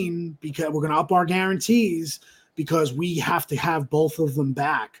 14 because we're going to up our guarantees because we have to have both of them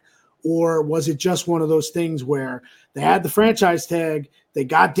back? Or was it just one of those things where they had the franchise tag, they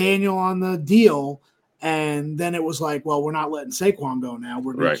got Daniel on the deal, and then it was like, well, we're not letting Saquon go now.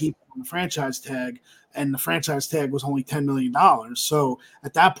 We're going to keep him on the franchise tag, and the franchise tag was only $10 million. So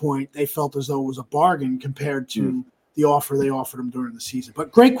at that point, they felt as though it was a bargain compared to the offer they offered him during the season.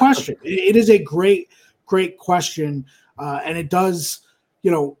 But great question. It is a great, great question, and it does,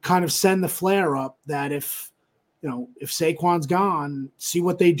 kind of send the flare up that if Saquon's gone, see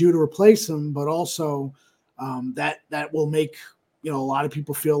what they do to replace him, but also that will make, a lot of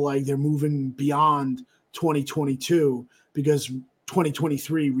people feel like they're moving beyond 2022 because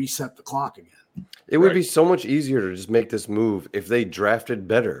 2023 reset the clock again. It would be so much easier to just make this move if they drafted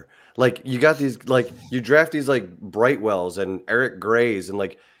better. Like you got these, like you draft these like Brightwells and Eric Grays, and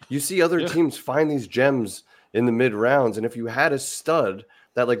like you see other teams find these gems in the mid rounds. And if you had a stud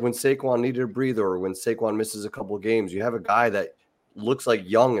that, like when Saquon needed a breather or when Saquon misses a couple of games, you have a guy that looks like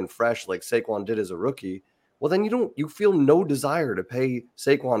young and fresh, like Saquon did as a rookie. Well, then you feel no desire to pay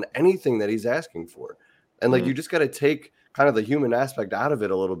Saquon anything that he's asking for. And like, you just got to take kind of the human aspect out of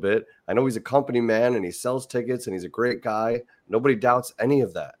it a little bit. I know he's a company man and he sells tickets and he's a great guy. Nobody doubts any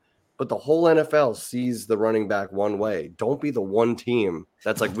of that. But the whole NFL sees the running back one way. Don't be the one team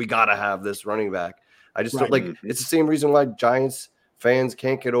that's like, we got to have this running back. I just don't like, it's the same reason why Giants fans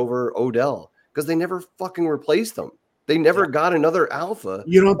can't get over Odell, because they never fucking replaced him. They never got another alpha.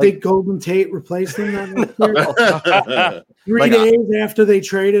 You don't think Golden Tate replaced him that 3 days after they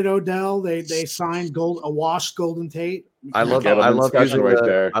traded Odell, they signed a washed Golden Tate? I love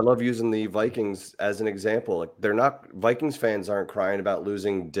using the Vikings as an example. Like Vikings fans aren't crying about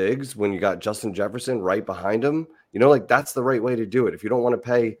losing Diggs when you got Justin Jefferson right behind him. Like that's the right way to do it. If you don't want to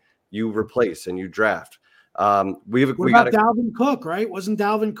pay, you replace and you draft. What about Dalvin Cook, right? Wasn't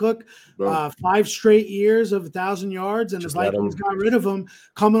Dalvin Cook 5 straight years of 1,000 yards, and the Vikings got rid of him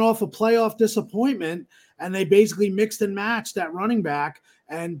coming off a playoff disappointment, and they basically mixed and matched that running back,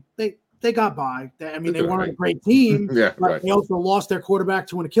 and they got by. They weren't a great team, but they also lost their quarterback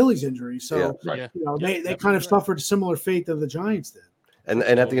to an Achilles injury. So they kind of suffered a similar fate that the Giants did. And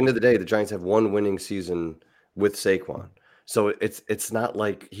at the end of the day, the Giants have one winning season with Saquon. So it's not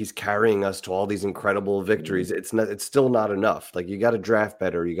like he's carrying us to all these incredible victories. It's still not enough. Like you got to draft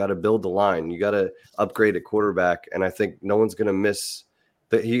better. You got to build the line. You got to upgrade at quarterback. And I think no one's going to miss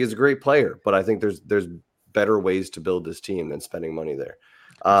that. He is a great player, but I think there's better ways to build this team than spending money there.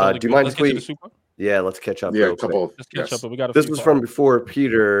 Do you mind if we? Yeah, let's catch up. Yeah, let's catch up. We got this was from before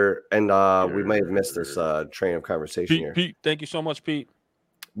Peter, and we may have missed this train of conversation here. Pete, thank you so much, Pete.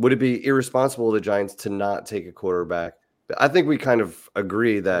 Would it be irresponsible of the Giants to not take a quarterback? I think we kind of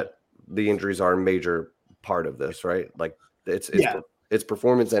agree that the injuries are a major part of this, right? Like it's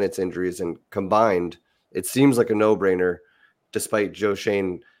performance and its injuries, and combined, it seems like a no-brainer, despite Joe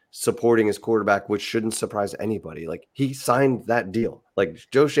Shane supporting his quarterback, which shouldn't surprise anybody. Like he signed that deal. Like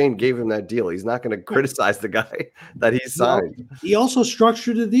Joe Shane gave him that deal. He's not going to criticize the guy that he signed. He also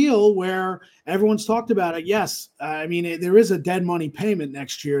structured a deal where everyone's talked about it. Yes. There is a dead money payment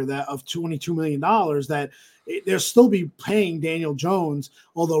next year of $22 million that they'll still be paying Daniel Jones,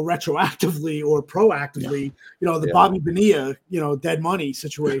 although retroactively or proactively, the Bobby Bonilla, dead money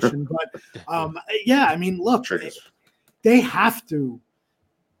situation. But look, they have to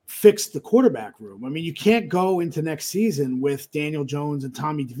fix the quarterback room. You can't go into next season with Daniel Jones and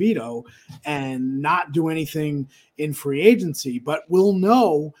Tommy DeVito and not do anything in free agency. But we'll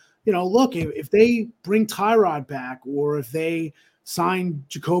know, look, if they bring Tyrod back, or if they sign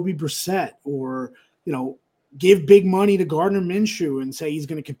Jacoby Brissett, or, give big money to Gardner Minshew and say he's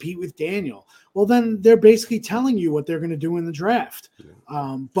going to compete with Daniel, well, then they're basically telling you what they're going to do in the draft.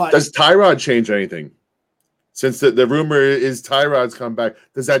 But does Tyrod change anything? Since the rumor is Tyrod's come back,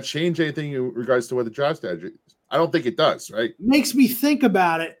 does that change anything in regards to what the draft strategy is? I don't think it does, right? Makes me think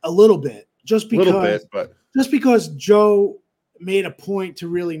about it a little bit, just because Joe made a point to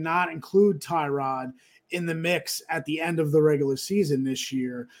really not include Tyrod in the mix at the end of the regular season this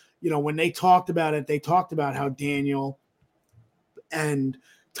year. When they talked about it, they talked about how Daniel and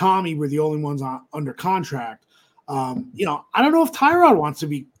Tommy were the only ones under contract. I don't know if Tyrod wants to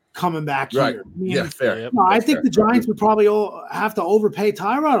be coming back here. Fair. I think the Giants would probably have to overpay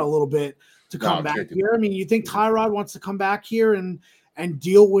Tyrod a little bit to come back here. I mean, you think Tyrod wants to come back here and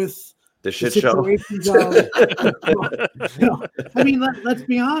deal with the shit show? I mean, let's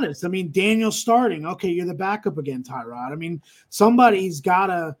be honest. I mean, Daniel's starting. Okay, you're the backup again, Tyrod. I mean, somebody's got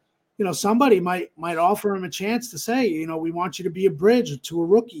to, somebody might offer him a chance to say, we want you to be a bridge to a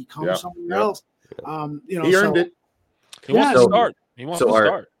rookie, come somewhere else. He earned it. He wants to start. He wants to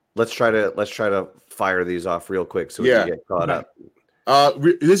start. Let's try to fire these off real quick so we can get caught up.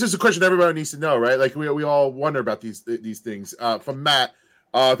 This is a question everybody needs to know, right? Like we all wonder about these things. From Matt,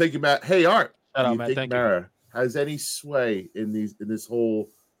 thank you, Matt. Hey, Art, shout out, Matt. Thank Mara has any sway in this whole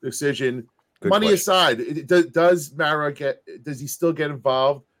decision? Money aside, does Mara does he still get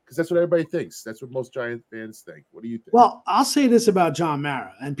involved? Because that's what everybody thinks. That's what most Giant fans think. What do you think? Well, I'll say this about John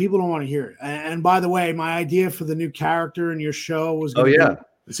Mara, and people don't want to hear it. And by the way, my idea for the new character in your show was going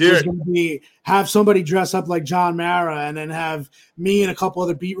to be have somebody dress up like John Mara and then have me and a couple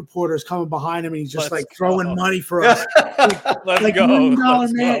other beat reporters coming behind him and he's just throwing money for us. Let's go. $1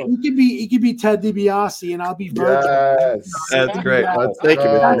 million man. He could be Ted DiBiase and I'll be Virgil. Yes. That's great. Thank you,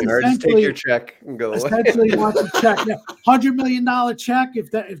 Mr. Mara. Just take your check and go. Essentially wants a check. $100 million check.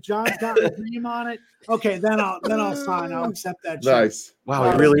 If John's got his name on it, okay, then I'll sign. I'll accept that check. Nice.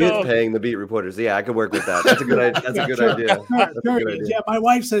 Wow, he really is paying the beat reporters. Yeah, I could work with that. That's a good idea. That's a good idea. Yeah, my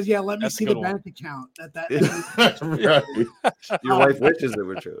wife says, let me see the bank account. Your wife wishes it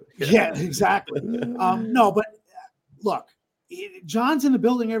were true. Yeah, exactly. No, but look, John's in the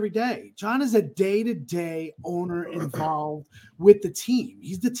building every day. John is a day-to-day owner involved with the team.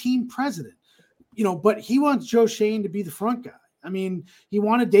 He's the team president, but he wants Joe Schoen to be the front guy. I mean, he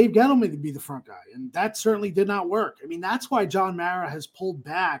wanted Dave Gettleman to be the front guy, and that certainly did not work. I mean, that's why John Mara has pulled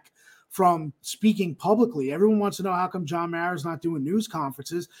back from speaking publicly. Everyone wants to know how come John Mara's not doing news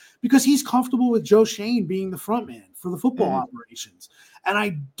conferences, because he's comfortable with Joe Schoen being the front man for the football operations. And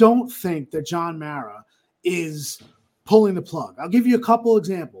I don't think that John Mara is pulling the plug. I'll give you a couple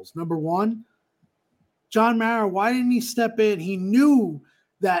examples. Number one, John Mara, why didn't he step in? He knew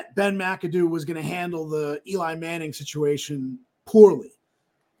that Ben McAdoo was going to handle the Eli Manning situation poorly.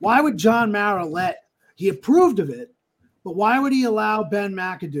 Why would John Mara he approved of it, but why would he allow Ben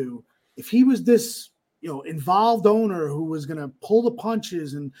McAdoo, if he was this, involved owner who was going to pull the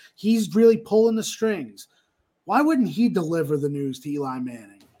punches and he's really pulling the strings, why wouldn't he deliver the news to Eli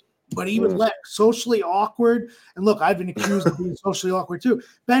Manning? But he would let socially awkward, and look, I've been accused of being socially awkward too.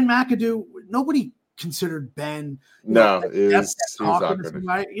 Ben McAdoo, nobody considered Ben.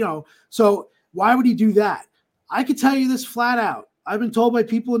 So why would he do that? I could tell you this flat out. I've been told by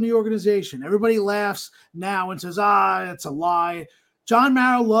people in the organization. Everybody laughs now and says, it's a lie. John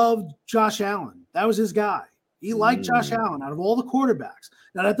Mara loved Josh Allen. That was his guy. He liked Josh Allen out of all the quarterbacks.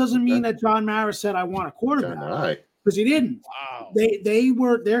 Now, that doesn't mean that John Mara said, I want a quarterback, because he didn't. Wow.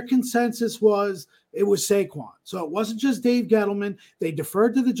 Their consensus was it was Saquon. So it wasn't just Dave Gettleman. They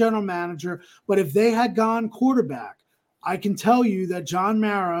deferred to the general manager. But if they had gone quarterback, I can tell you that John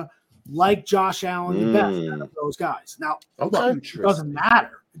Mara liked Josh Allen the best out of those guys. Now, look, it doesn't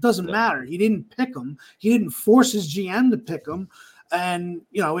matter. It doesn't matter. He didn't pick him. He didn't force his GM to pick him. And,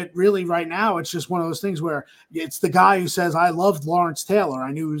 it really right now, it's just one of those things where it's the guy who says, I loved Lawrence Taylor.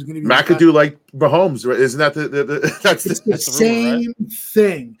 I knew he was going to be McAdoo like Mahomes. Right? Isn't that that's the same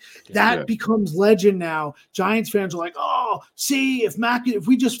thing? That becomes legend now. Giants fans are like, see, if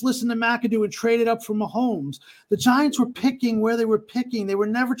we just listened to McAdoo and traded up for Mahomes, the Giants were picking where they were picking. They were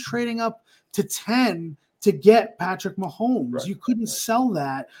never trading up to 10 to get Patrick Mahomes. Right. You couldn't sell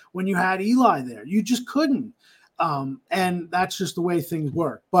that when you had Eli there. You just couldn't. And that's just the way things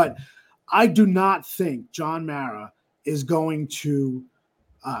work. But I do not think John Mara is going to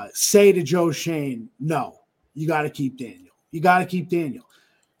say to Joe Schoen, no, you got to keep Daniel. You got to keep Daniel.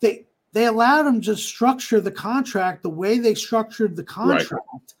 They allowed him to structure the contract the way they structured the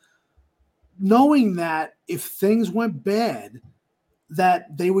contract, knowing that if things went bad,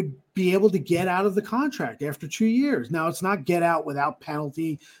 that they would be able to get out of the contract after 2 years. Now, it's not get out without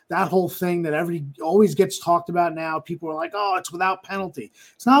penalty. That whole thing that always gets talked about now. People are like, oh, it's without penalty.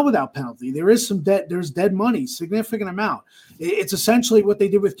 It's not without penalty. There is some debt. There's dead money, significant amount. It's essentially what they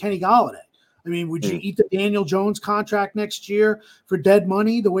did with Kenny Golladay. I mean, would you eat the Daniel Jones contract next year for dead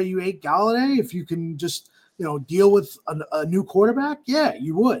money the way you ate Golladay if you can just, deal with a new quarterback? Yeah,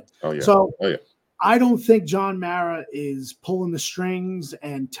 you would. Oh, yeah. So I don't think John Mara is pulling the strings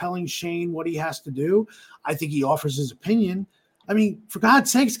and telling Shane what he has to do. I think he offers his opinion. I mean, for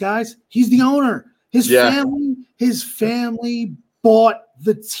God's sakes, guys, he's the owner. His family bought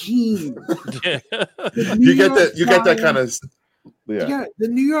the team. You get that kind of the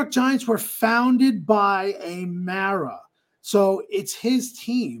New York Giants were founded by a Mara. So it's his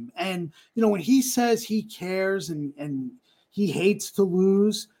team. And when he says he cares and he hates to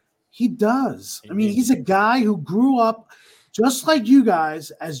lose, he does. I mean, he's a guy who grew up just like you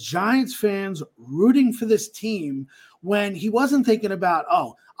guys as Giants fans rooting for this team when he wasn't thinking about,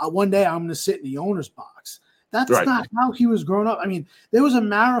 one day I'm going to sit in the owner's box. That's not how he was growing up. I mean, there was a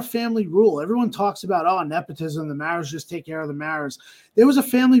Mara family rule. Everyone talks about, nepotism, the Maras just take care of the Maras. There was a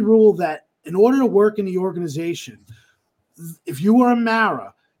family rule that in order to work in the organization, if you were a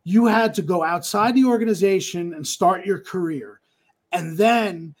Mara, you had to go outside the organization and start your career. And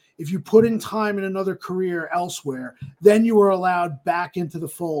then if you put in time in another career elsewhere, then you were allowed back into the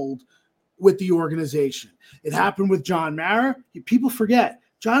fold with the organization. It happened with John Mara. People forget,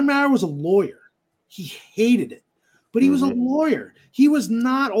 John Mara was a lawyer. He hated it, but he was a lawyer. He was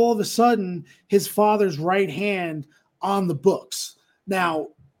not all of a sudden his father's right hand on the books. Now,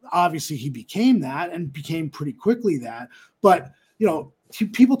 obviously he became that and became pretty quickly that, but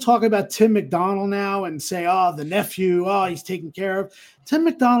people talk about Tim McDonald now and say, the nephew, he's taken care of. Tim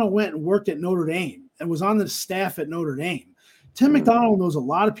McDonald went and worked at Notre Dame and was on the staff at Notre Dame. Tim McDonald knows a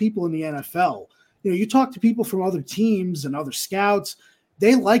lot of people in the NFL. You talk to people from other teams and other scouts,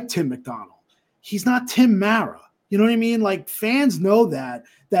 they like Tim McDonald. He's not Tim Mara. You know what I mean? Like, fans know that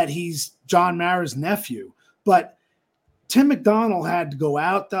he's John Mara's nephew, but Tim McDonald had to go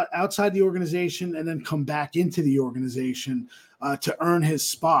outside the organization and then come back into the organization to earn his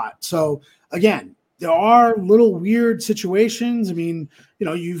spot. So again, there are little weird situations. I mean,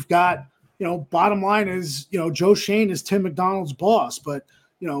 you've got, bottom line is, Joe Shane is Tim McDonald's boss, but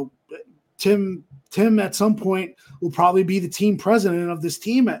Tim at some point will probably be the team president of this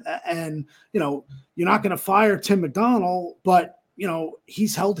team. And, you're not going to fire Tim McDonald, but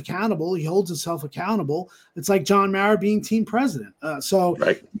he's held accountable. He holds himself accountable. It's like John Mara being team president.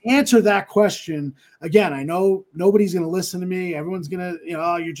 To answer that question, again, I know nobody's going to listen to me. Everyone's going to,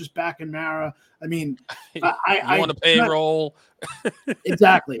 you're just backing Mara. I mean, I want a payroll.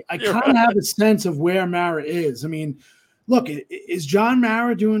 Exactly. I kind of have a sense of where Mara is. I mean, look, is John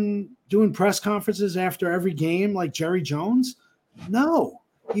Mara doing press conferences after every game like Jerry Jones? No,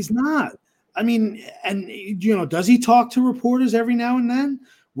 he's not. I mean, and does he talk to reporters every now and then?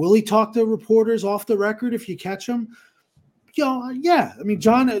 Will he talk to reporters off the record if you catch him? Yeah. I mean,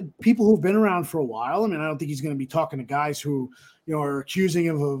 John, people who've been around for a while. I mean, I don't think he's going to be talking to guys who, are accusing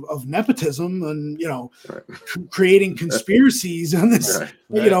him of nepotism and, creating conspiracies on this,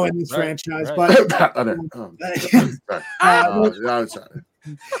 in this franchise. But I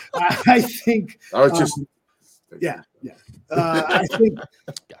think I was just, I think.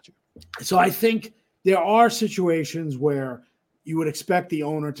 Gotcha. So I think there are situations where you would expect the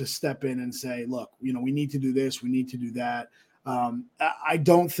owner to step in and say, look, we need to do this. We need to do that. I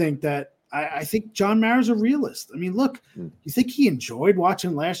don't think that – I think John Mara's a realist. I mean, look, you think he enjoyed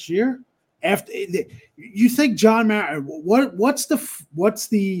watching last year? You think John Mara – what's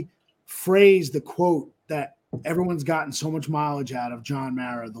the phrase, the quote that everyone's gotten so much mileage out of John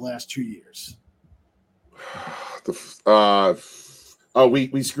Mara the last 2 years?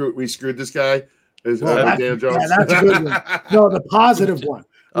 We screwed this guy. Dan Jones. Yeah, that's a good one. No, the positive one.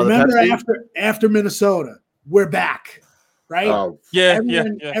 Remember after Minnesota, we're back, right?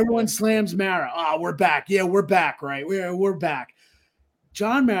 Everyone slams Mara. We're back. Yeah, we're back, right? We're back.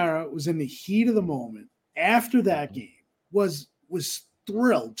 John Mara was in the heat of the moment after that game, was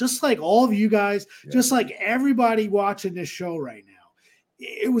thrilled, just like all of you guys, just like everybody watching this show right now.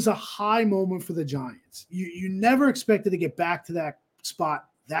 It was a high moment for the Giants. You never expected to get back to that spot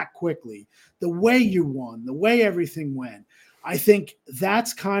that quickly. The way you won, the way everything went, I think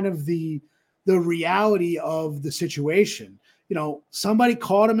that's kind of the reality of the situation. Somebody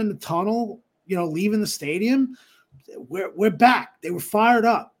caught him in the tunnel, leaving the stadium. We're back. They were fired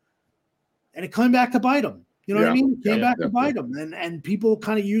up, and it came back to bite them. You know what I mean? It came back to bite him, and people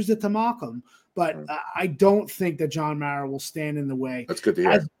kind of used it to mock him. But I don't think that John Mara will stand in the way. That's good to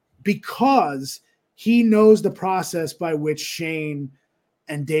hear. Because he knows the process by which Shane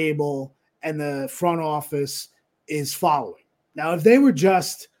and Dable and the front office is following. Now, if they were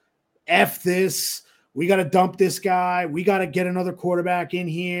just F this, we got to dump this guy, we got to get another quarterback in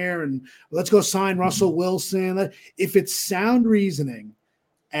here, and let's go sign Russell Wilson. If it's sound reasoning,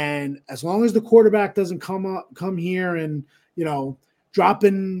 and as long as the quarterback doesn't come here and,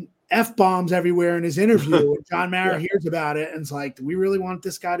 dropping F-bombs everywhere in his interview, and John Mara hears about it and it's like, do we really want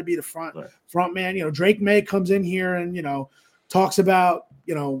this guy to be the front man? Drake May comes in here and, talks about,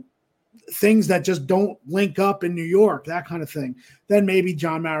 things that just don't link up in New York, that kind of thing. Then maybe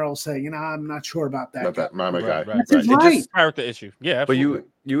John Mara will say, I'm not sure about that. Not that mama guy. Right. That's right. It's character issue. Yeah, absolutely.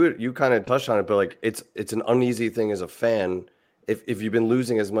 But you kind of touched on it, but like it's an uneasy thing as a fan. If you've been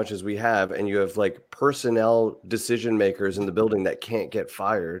losing as much as we have, and you have like personnel decision makers in the building that can't get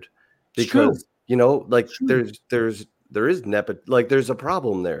fired because there is there's a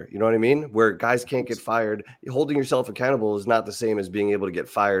problem there. You know what I mean? Where guys can't get fired. Holding yourself accountable is not the same as being able to get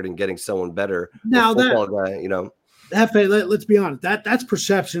fired and getting someone better. Now guy, let's be honest. That's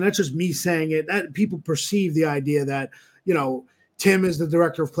perception. That's just me saying it. That people perceive the idea that Tim is the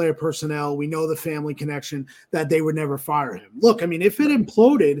director of player personnel. We know the family connection, that they would never fire him. Look, I mean, if it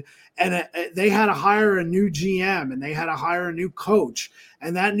imploded and they had to hire a new GM and they had to hire a new coach,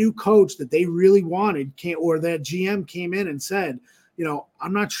 and that new coach that they really wanted or that GM came in and said,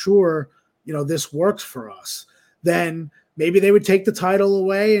 I'm not sure, this works for us, then maybe they would take the title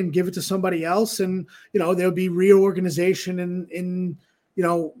away and give it to somebody else. And, there'll be reorganization in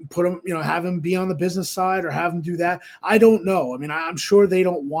put him, have him be on the business side or have him do that. I don't know. I mean, I'm sure they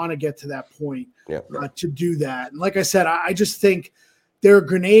don't want to get to that point to do that. And like I said, I just think there are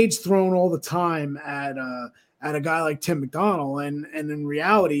grenades thrown all the time at a guy like Tim McDonald. And in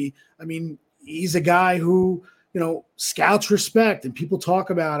reality, I mean, he's a guy who, scouts respect and people talk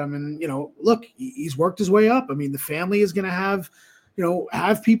about him. And, look, he's worked his way up. I mean, the family is going to have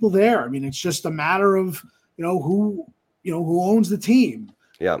people there. I mean, it's just a matter of, who owns the team.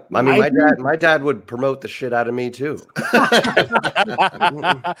 Yeah. I mean, my dad would promote the shit out of me too.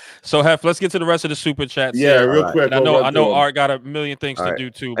 So Hef, let's get to the rest of the super chats. Yeah, real quick. I know Art got a million things to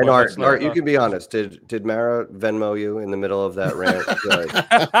do too. And Art, you can be honest. Did Mara Venmo you in the middle of that rant?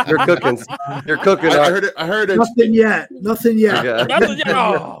 You're cooking. You're cooking. I heard it. Nothing yet.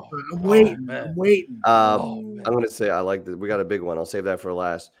 Oh, I'm waiting. I'm going to say I like that. We got a big one. I'll save that for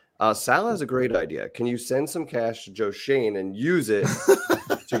last. Sal has a great idea. Can you send some cash to Joe Shane and use it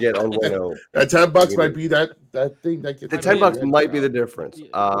to get on Bueno? That $10 might be that thing that gets the $10 might be the difference.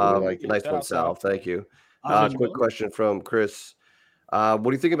 Nice one, Sal. Thank you. Quick question from Chris. What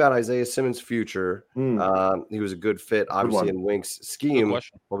do you think about Isaiah Simmons' future? He was a good fit, obviously, in Wink's scheme.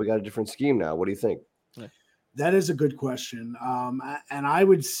 Well, we got a different scheme now. What do you think? That is a good question. And I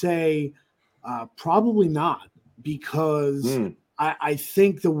would say probably not, because I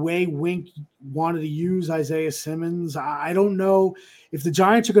think the way Wink wanted to use Isaiah Simmons, I don't know if the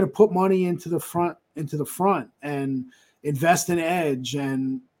Giants are going to put money into the front and invest in edge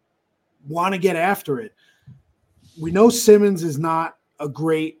and want to get after it. We know Simmons is not a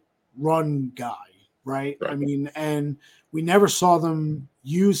great run guy, right? I mean, and we never saw them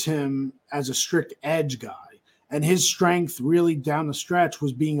use him as a strict edge guy. And his strength really down the stretch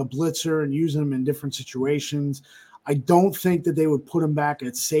was being a blitzer and using him in different situations. I don't think that they would put him back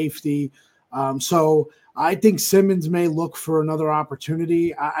at safety. So I think Simmons may look for another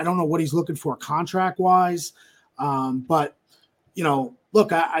opportunity. I don't know what he's looking for contract-wise. But,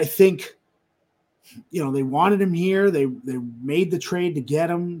 look, I think, they wanted him here. They made the trade to get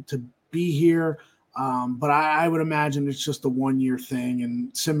him to be here. But I would imagine it's just a one-year thing,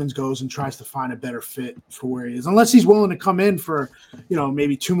 and Simmons goes and tries to find a better fit for where he is, unless he's willing to come in for,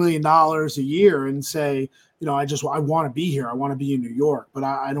 maybe $2 million a year and say, I want to be here. I want to be in New York, but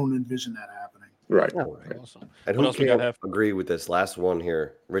I don't envision that happening. Right. Awesome. And who can't agree with this last one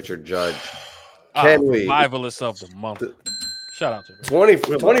here? Richard Judge. Can we? Revivalist of the month. Shout out to him.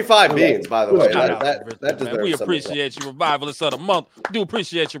 25 beans, by the way. That deserves we appreciate you, Revivalist of the month. We do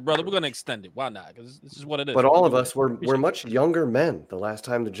appreciate you, brother. We're going to extend it. Why not? Because this is what it is. But all of us we're much younger men. The last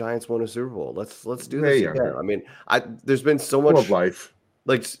time the Giants won a Super Bowl. Let's do this again. I mean, there's been so much life.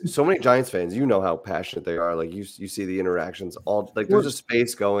 Like so many Giants fans, how passionate they are. Like you see the interactions there's a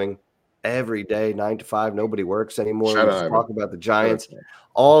space going every day, 9 to 5. Nobody works anymore. We just talk about the Giants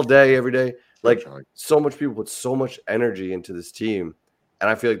all day, every day. Like so much people put so much energy into this team, And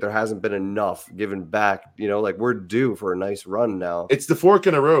I feel like there hasn't been enough given back. Like we're due for a nice run now. It's the fork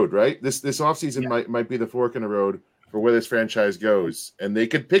in the road, right? This offseason might be the fork in the road for where this franchise goes, and they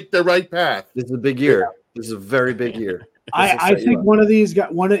could pick the right path. This is a big year. This is a very big year. I think one of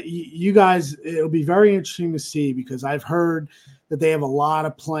you guys, it'll be very interesting to see, because I've heard that they have a lot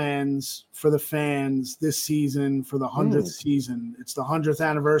of plans for the fans this season for the 100th season. It's the 100th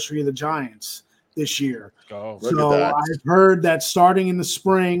anniversary of the Giants this year. So I've heard that starting in the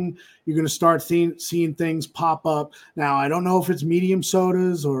spring, you're going to start seeing things pop up. Now, I don't know if it's medium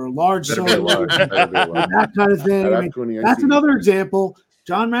sodas or large sodas, that kind of thing. I mean, that's another example.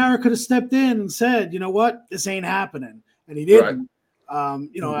 John Mara could have stepped in and said, you know what, this ain't happening. And he didn't. I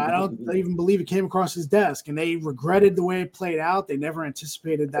don't even believe it came across his desk, and they regretted the way it played out. They never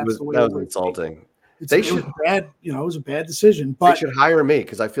anticipated that was insulting. It was bad, it was a bad decision. But they should hire me,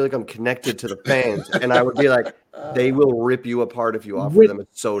 because I feel like I'm connected to the fans, and I would be like, they will rip you apart if you offer them a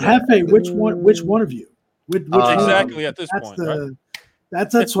soda. Hefe, which one of you? Exactly at this point.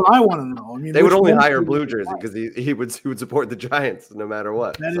 That's what I want to know. I mean, they would only hire Blue Jersey because he would support the Giants no matter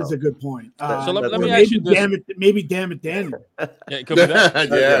what. That is a good point. So let me ask you this. Maybe damn it, Daniel. Yeah, it could be that.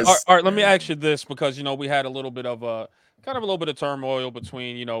 Yes. All right, let me ask you this, because we had a little bit of turmoil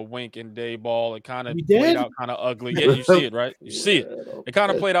between Wink and Dayball. It kind of played out kind of ugly. Yeah, you see it, right? You see it. It kind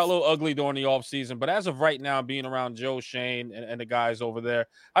of played out a little ugly during the offseason. But as of right now, being around Joe, Shane, and the guys over there,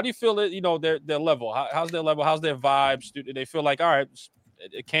 how do you feel that their level? How's their level? How's their vibes? Do they feel like, all right,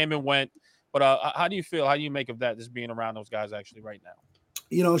 it came and went? But how do you feel? How do you make of that, just being around those guys actually right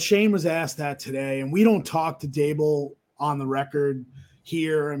now? Shane was asked that today, and we don't talk to Dayball on the record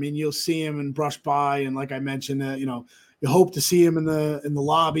here. I mean, you'll see him and brush by, and like I mentioned, you hope to see him in the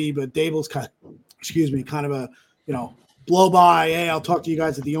lobby, but Dayball's kind of a blow by. Hey, I'll talk to you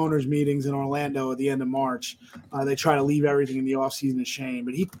guys at the owners' meetings in Orlando at the end of March. They try to leave everything in the offseason to Shane,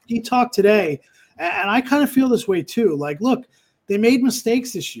 but he talked today, and I kind of feel this way too. Like, look, they made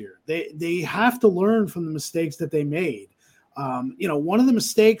mistakes this year. They have to learn from the mistakes that they made. One of the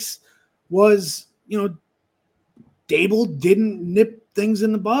mistakes was, Dayball didn't nip things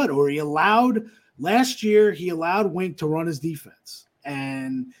in the bud, or last year he allowed Wink to run his defense,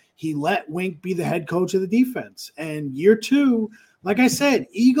 and he let Wink be the head coach of the defense. And year two, like I said,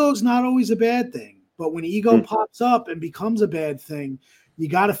 ego's not always a bad thing, but when ego pops up and becomes a bad thing, you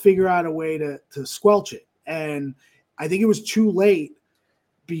got to figure out a way to squelch it. And I think it was too late,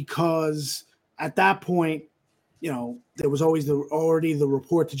 because at that point, there was always already the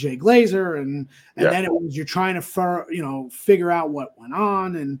report to Jay Glazer, and then it was, you're trying to figure out what went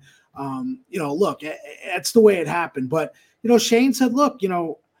on, and look, that's the way it happened. But Shane said, look,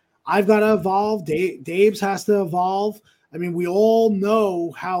 I've got to evolve. Dave's has to evolve. I mean, we all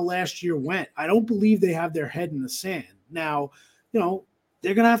know how last year went. I don't believe they have their head in the sand. Now,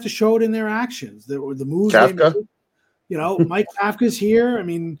 they're going to have to show it in their actions. The moves they made. Mike Kafka's here. I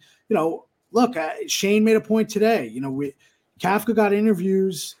mean, look, Shane made a point today. Kafka got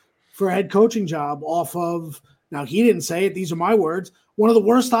interviews for a head coaching job off of, now he didn't say it, these are my words, one of the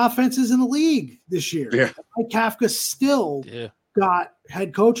worst offenses in the league this year. Yeah. Mike Kafka still got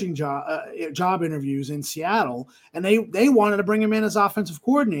head coaching job interviews in Seattle, and they wanted to bring him in as offensive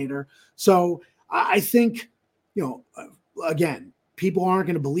coordinator. So I think, again, people aren't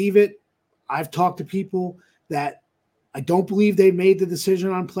going to believe it. I've talked to people that I don't believe they made the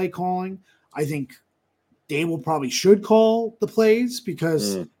decision on play calling. I think Dayball probably should call the plays,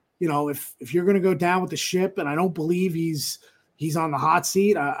 because if you're going to go down with the ship, and I don't believe he's on the hot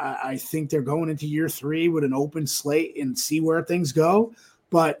seat, I think they're going into year 3 with an open slate and see where things go.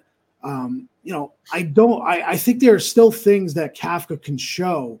 But I think there are still things that Kafka can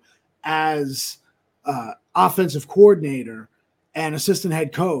show as offensive coordinator and assistant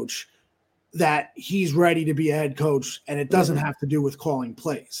head coach, that he's ready to be a head coach, and it doesn't have to do with calling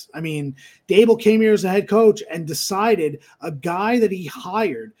plays. I mean, Dayball came here as a head coach and decided a guy that he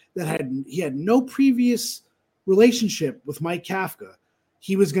hired he had no previous relationship with Mike Kafka.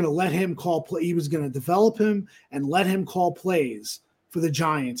 He was going to let him call play. He was going to develop him and let him call plays for the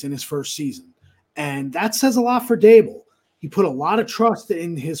Giants in his first season. And that says a lot for Dayball. He put a lot of trust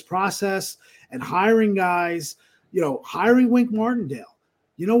in his process and hiring guys, hiring Wink Martindale.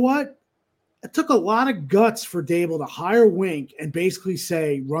 You know what? It took a lot of guts for Dayball to hire Wink and basically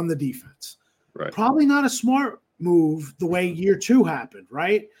say, run the defense. Right. Probably not a smart move the way year 2 happened,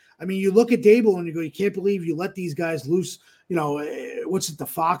 right? I mean, you look at Dayball and you go, you can't believe you let these guys loose, what's it, the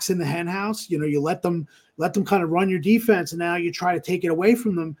fox in the hen house? You let them kind of run your defense, and now you try to take it away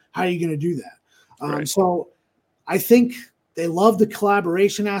from them. How are you going to do that? Right. So I think they love the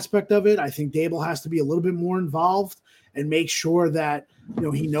collaboration aspect of it. I think Dayball has to be a little bit more involved and make sure that –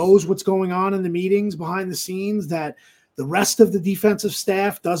 he knows what's going on in the meetings behind the scenes, that the rest of the defensive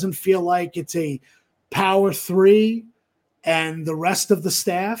staff doesn't feel like it's a power three and the rest of the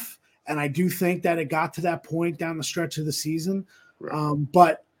staff. And I do think that it got to that point down the stretch of the season. Right.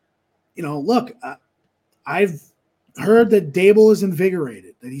 But, look, I've heard that Dable is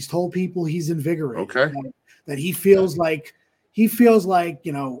invigorated, that he's told people he's invigorated. Okay. That he feels like, he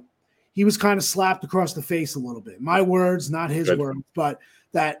was kind of slapped across the face a little bbit. My words, not his words, but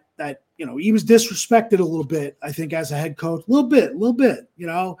that he was disrespected a little bit, I think, as a head coach. A little bit, the little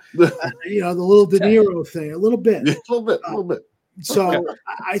De Niro thing, a little bit. A little bit. So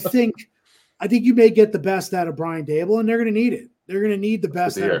I think you may get the best out of Brian Dable, and they're going to need it. They're going to need the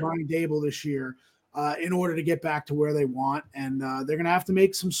best out of Brian Dable this year in order to get back to where they want. And they're going to have to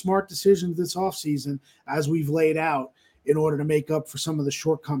make some smart decisions this offseason, as we've laid out, in order to make up for some of the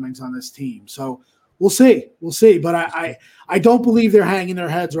shortcomings on this team. So we'll see. But I don't believe they're hanging their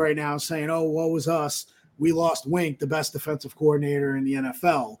heads right now saying, oh, woe was us. We lost Wink, the best defensive coordinator in the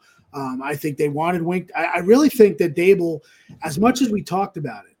NFL. I think they wanted Wink. I really think that Dable, as much as we talked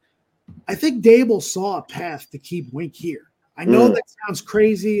about it, I think Dable saw a path to keep Wink here. I know that sounds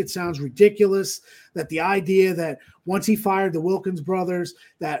crazy. It sounds ridiculous, that the idea that once he fired the Wilkins brothers,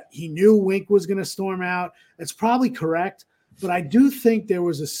 that he knew Wink was going to storm out. That's probably correct. But I do think there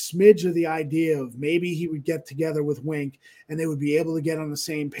was a smidge of the idea of maybe he would get together with Wink and they would be able to get on the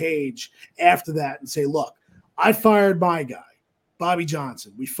same page after that and say, look, I fired my guy, Bobby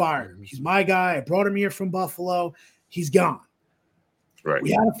Johnson. We fired him. He's my guy. I brought him here from Buffalo. He's gone. Right.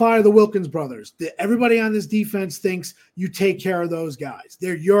 We had to fire the Wilkins brothers. Everybody on this defense thinks you take care of those guys.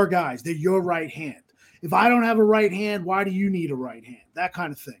 They're your guys. They're your right hand. If I don't have a right hand, why do you need a right hand? That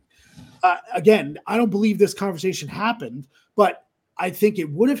kind of thing. Again, I don't believe this conversation happened, but I think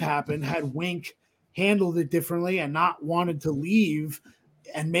it would have happened had Wink handled it differently and not wanted to leave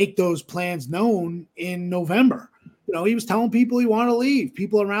and make those plans known in November. He was telling people he wanted to leave.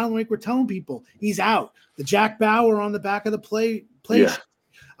 People around Wink were telling people he's out. The Jack Bauer on the back of the play,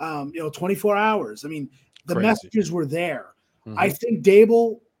 24 hours. I mean, the messages were there. Mm-hmm. I think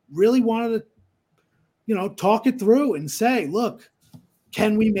Dable really wanted to, talk it through and say, look,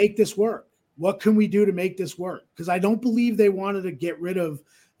 can we make this work? What can we do to make this work? Because I don't believe they wanted to get rid of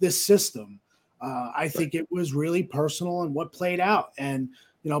this system. I think it was really personal and what played out. And,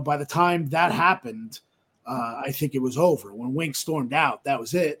 by the time that happened, I think it was over. When Wink stormed out, that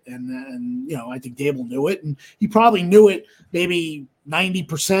was it. And I think Dable knew it. And he probably knew it maybe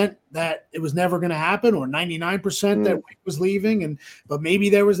 90% that it was never going to happen, or 99% that Wink was leaving. But maybe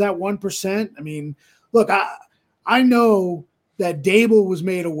there was that 1%. I mean, look, I know that Dable was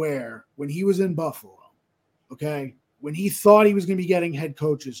made aware when he was in Buffalo, okay, when he thought he was going to be getting head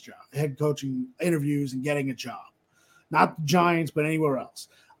coaching interviews and getting a job. Not the Giants, but anywhere else.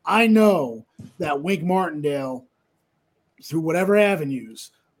 I know that Wink Martindale, through whatever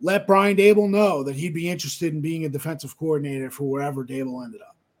avenues, let Brian Dable know that he'd be interested in being a defensive coordinator for wherever Dable ended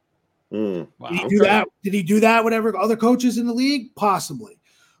up. Wow. Did he do that? Did he do that? Whatever other coaches in the league? Possibly.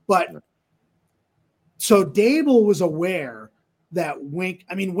 But so Dable was aware that Wink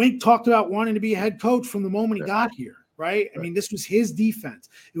talked about wanting to be a head coach from the moment he got here, right? I mean, this was his defense.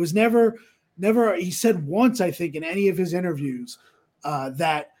 It was never, he said once, I think, in any of his interviews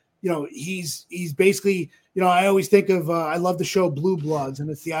that, he's basically, I always think of, I love the show Blue Bloods, and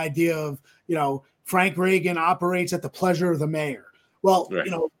it's the idea of, Frank Reagan operates at the pleasure of the mayor. Well,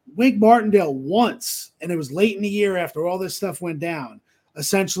 Wink Martindale once, and it was late in the year after all this stuff went down,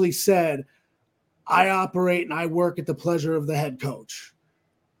 essentially said, I operate and I work at the pleasure of the head coach.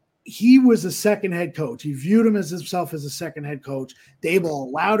 He was a second head coach. He viewed himself as a second head coach. Dable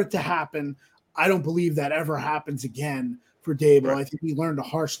allowed it to happen. I don't believe that ever happens again for Dable. Right. I think he learned a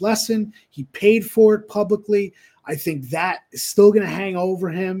harsh lesson. He paid for it publicly. I think that is still going to hang over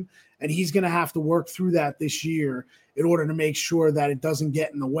him, and he's going to have to work through that this year in order to make sure that it doesn't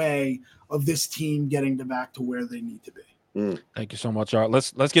get in the way of this team getting back to where they need to be. Thank you so much, Art.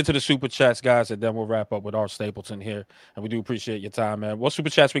 Let's get to the super chats, guys, and then we'll wrap up with Art Stapleton here. And we do appreciate your time, man. What super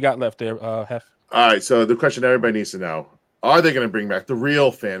chats we got left there, Hef? All right. So the question everybody needs to know: are they going to bring back the real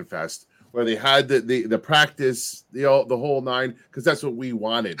Fan Fest, where they had the practice, the whole nine? Because that's what we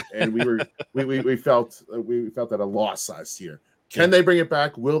wanted, and we felt at a loss last year. Can they bring it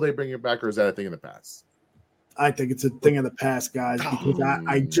back? Will they bring it back, or is that a thing in the past? I think it's a thing in the past, guys, because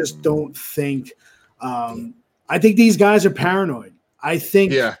I just don't think. I think these guys are paranoid. I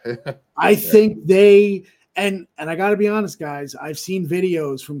think they And I got to be honest, guys, I've seen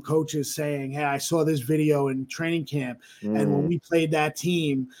videos from coaches saying, hey, I saw this video in training camp. And when we played that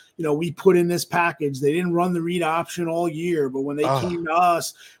team, we put in this package. They didn't run the read option all year, but when they came to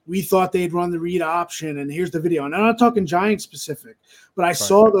us, we thought they'd run the read option. And here's the video. And I'm not talking Giant specific, but I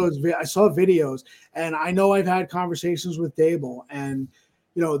saw videos, and I know I've had conversations with Dable, and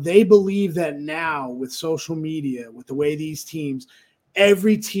they believe that now with social media, with the way these teams,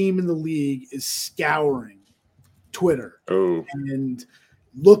 every team in the league is scouring Twitter and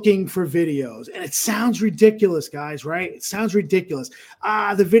looking for videos. And it sounds ridiculous, guys, right? It sounds ridiculous.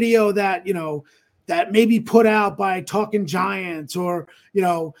 The video that, that may be put out by Talking Giants, or,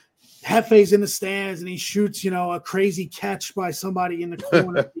 Hefe's in the stands and he shoots, a crazy catch by somebody in the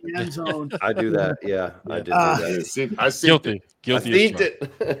corner of the end zone. I do that. Yeah, I did do that. I see Guilty.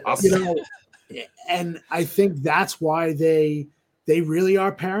 And I think that's why they really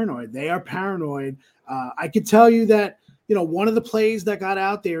are paranoid. They are paranoid. I could tell you that, one of the plays that got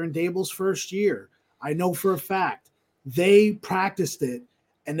out there in Dable's first year, I know for a fact, they practiced it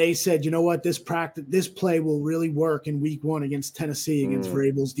and they said, you know what, this play will really work in week 1 against Tennessee against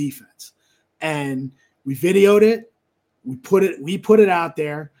Vrabel's defense. And we videoed it, we put it out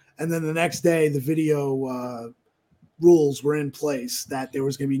there, and then the next day the video rules were in place that there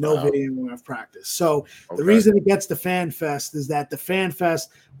was going to be no video of practice. So the reason it gets the Fan Fest is that the Fan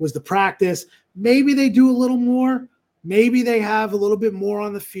Fest was the practice. Maybe they do a little more. Maybe they have a little bit more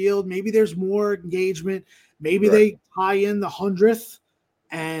on the field. Maybe there's more engagement. Maybe they tie in the 100th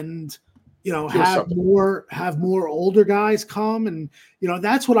and, have more older guys come. And,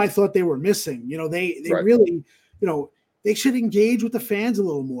 that's what I thought they were missing. They really, they should engage with the fans a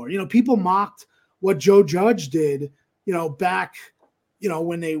little more. People mocked what Joe Judge did, back,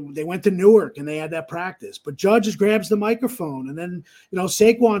 when they went to Newark and they had that practice. But Judge just grabs the microphone, and then,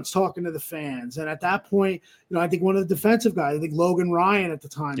 Saquon's talking to the fans. And at that point, I think one of the defensive guys, I think Logan Ryan at the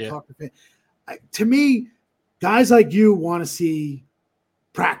time, talked to fans. To me, guys like you want to see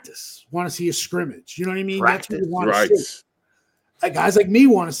practice, want to see a scrimmage. You know what I mean? Practice. That's what you want to see. Guys like me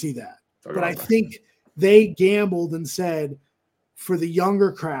want to see that. But I think they gambled and said, for the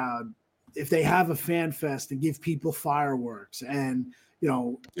younger crowd, if they have a Fan Fest and give people fireworks and,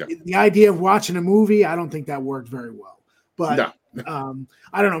 the idea of watching a movie, I don't think that worked very well. But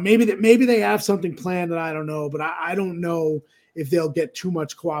I don't know. Maybe they have something planned that I don't know, but I don't know if they'll get too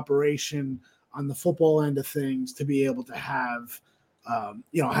much cooperation on the football end of things to be able to have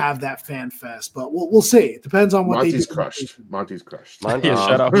that Fan Fest. But we'll see. It depends on what Monty's they do. Monty's crushed.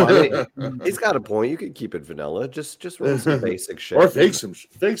 Shut up, Monty. He's got a point. You could keep it vanilla. Just run some basic shit. Or fake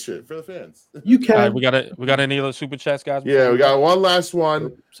shit for the fans. You can. All right, we got any other super chats, guys? Yeah, we got one last one.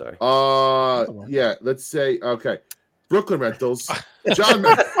 Oops, sorry. Yeah, let's say Brooklyn Rentals. John,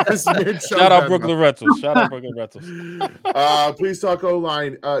 shout out Brooklyn Rentals. Shout out Brooklyn Rentals. Please talk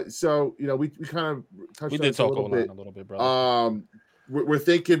O-line. So we kind of touched. We did talk O-line a little bit, brother. We're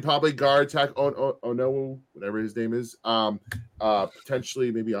thinking probably guard attack. No, whatever his name is.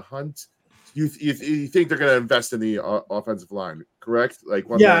 Potentially maybe a Hunt. You think they're going to invest in the offensive line, correct? Like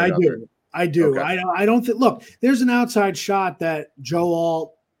one. Yeah, I do. Okay. I don't think. Look, there's an outside shot that Joe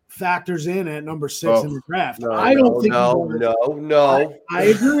Alt factors in at number 6 in the draft. I don't think. No. I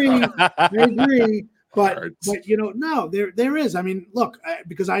agree. I agree. But there is. I mean, look,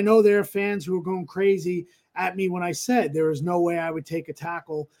 because I know there are fans who are going crazy at me when I said there is no way I would take a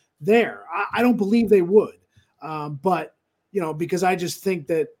tackle there. I don't believe they would. But because I just think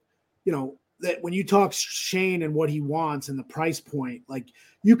that that when you talk Shane and what he wants and the price point, like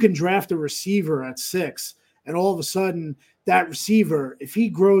you can draft a receiver at 6, and all of a sudden that receiver, if he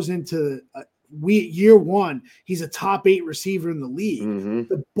grows into year 1, he's a top 8 receiver in the league. Mm-hmm.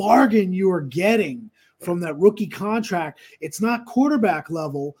 The bargain you are getting from that rookie contract, it's not quarterback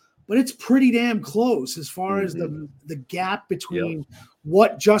level, but it's pretty damn close as far as the gap between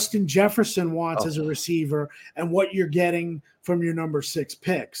what Justin Jefferson wants as a receiver and what you're getting from your number 6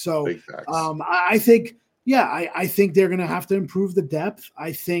 pick. So I think, I think they're going to have to improve the depth.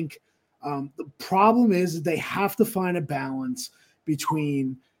 I think the problem is that they have to find a balance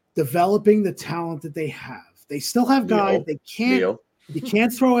between developing the talent that they have. They still have guys. They can't. You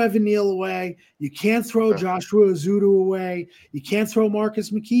can't throw Evan Neal away. You can't throw Joshua Azudu away. You can't throw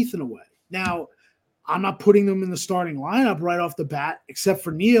Marcus McKeithen away. Now, I'm not putting them in the starting lineup right off the bat, except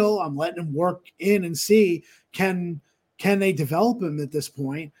for Neal. I'm letting him work in and see can they develop him at this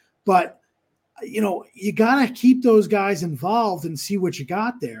point. But you got to keep those guys involved and see what you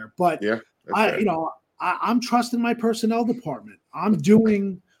got there. But I'm trusting my personnel department. I'm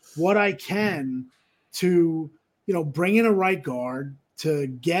doing what I can to bring in a right guard, to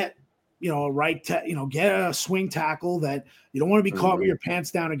get get a swing tackle that you don't want to be caught with your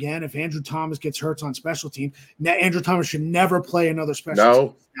pants down again. If Andrew Thomas gets hurt on special team, Andrew Thomas should never play another special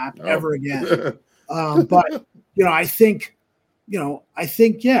team snap ever again. But I think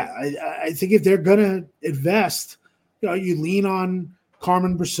if they're gonna invest, you lean on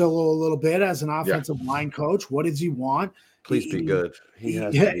Carmen Brasillo a little bit as an offensive line coach. What does he want? Please be good. He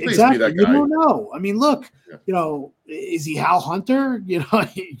has to be. Exactly. You don't know. I mean, look, is he Hal Hunter?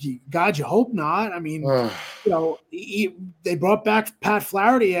 God, you hope not. I mean, they brought back Pat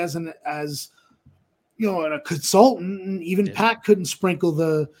Flaherty as a consultant, and even Pat couldn't sprinkle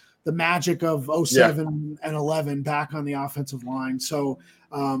the magic of 07 and 11 back on the offensive line. So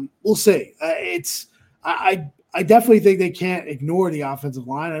we'll see. I definitely think they can't ignore the offensive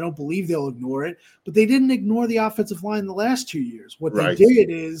line. I don't believe they'll ignore it, but they didn't ignore the offensive line the last 2 years. What they did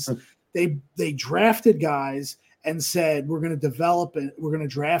is they drafted guys and said, we're going to develop and we're going to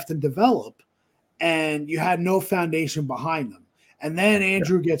draft and develop. And you had no foundation behind them. And then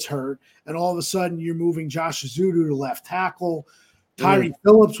Andrew gets hurt, and all of a sudden you're moving Josh Azudu to left tackle. Tyree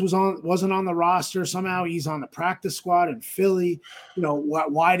Phillips wasn't on the roster. Somehow he's on the practice squad in Philly.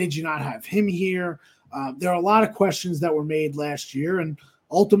 Why did you not have him here? There are a lot of questions that were made last year, and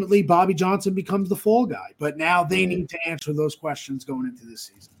ultimately Bobby Johnson becomes the fall guy. But now they need to answer those questions going into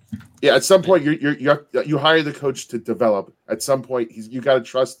this season. Yeah, at some point you hire the coach to develop. At some point you got to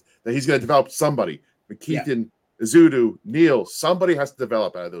trust that he's going to develop somebody. McKeithen, Azudu, Neal, somebody has to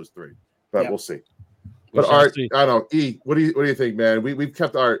develop out of those three. But we'll see. But Art, I don't know. E, what do you think, man? We've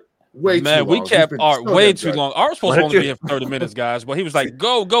kept Art way too long. We kept Art way too long. Art was supposed to only be here for 30 minutes, guys, but he was like,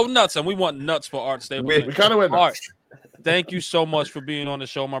 go nuts, and we want nuts for Art Stapleton. We kind of went nuts. Art, thank you so much for being on the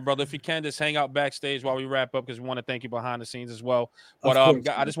show, my brother. If you can, just hang out backstage while we wrap up, because we want to thank you behind the scenes as well. But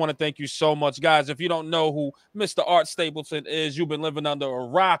I just want to thank you so much, guys. If you don't know who Mr. Art Stapleton is, you've been living under a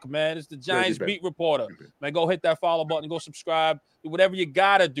rock, man. It's the Giants beat reporter. Man, go hit that follow button, go subscribe, do whatever you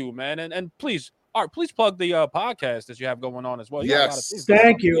gotta do, man. And please, Art, please plug the podcast that you have going on as well. Yes,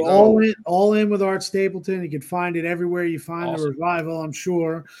 thank you. All in with Art Stapleton. You can find it everywhere you find the Revival, I'm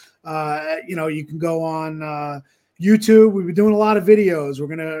sure. You can go on YouTube. We've been doing a lot of videos. We're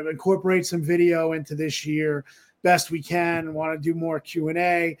going to incorporate some video into this year best we can. Want to do more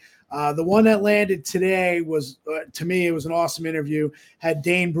Q&A. The one that landed today was, to me, it was an awesome interview. Had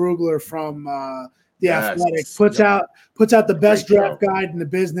Dane Brugler from The Athletic. Puts out the best draft guide in the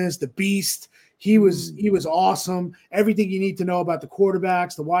business, the Beast. He was awesome. Everything you need to know about the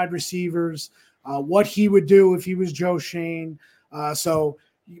quarterbacks, the wide receivers, what he would do if he was Joe Shane. So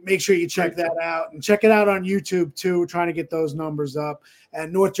make sure you check that out, and check it out on YouTube too. We're trying to get those numbers up.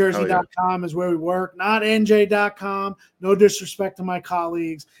 And NorthJersey.com is where we work, not NJ.com. No disrespect to my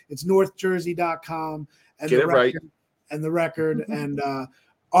colleagues. It's NorthJersey.com and get it right. And the record and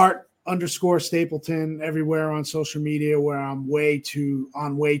Art_Stapleton everywhere on social media, where I'm way too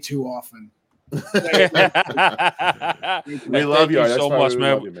often. We love you so much,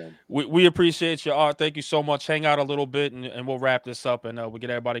 man. We appreciate you, Art. Thank you so much. Hang out a little bit, and we'll wrap this up, and we'll get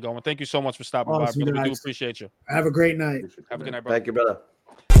everybody going. Thank you so much for stopping by, brother. We do appreciate you. Have a great night. Have a good night, brother. Thank you, brother.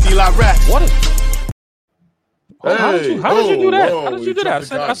 What is? How did you do that? How did you do that?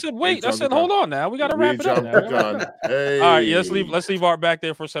 I said, wait. I said, hold on now. We got to wrap it up now. Hey. All right, let's leave Art back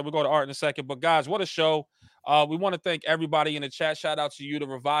there for a second. We'll go to Art in a second. But guys, what a show. We want to thank everybody in the chat. Shout out to you, the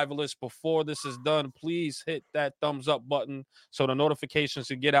Revivalists. Before this is done, please hit that thumbs up button so the notifications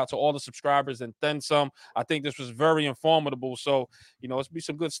can get out to all the subscribers and then some. I think this was very informative. So, it's be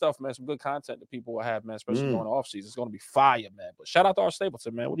some good stuff, man. Some good content that people will have, man, especially during the offseason. It's going to be fire, man. But shout out to Art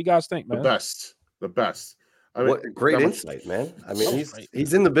Stapleton, man. What do you guys think, man? The best. I mean, what great insight, man. I mean,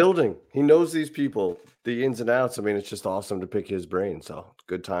 he's in the building. He knows these people, the ins and outs. I mean, it's just awesome to pick his brain. So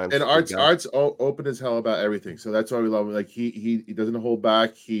good times. And Art's open as hell about everything. So that's why we love him. Like he doesn't hold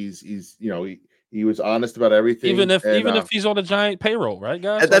back. He was honest about everything. Even if he's on a giant payroll, right,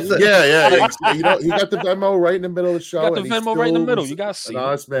 guys? That's he got the Venmo right in the middle of the show. Got the Venmo right in the middle. You got to see an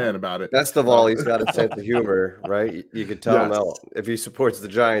honest man about it. Best of all, he's got a sense of humor, right? You could tell him out. If he supports the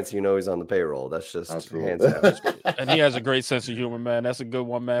Giants, he's on the payroll. That's just hands down. And he has a great sense of humor, man. That's a good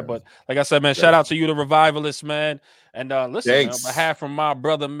one, man. But like I said, man, shout out to you, the Revivalists, man. And listen, man, on behalf from my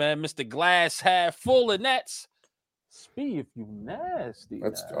brother, man, Mr. Glass half full of nets. Speed, if you nasty.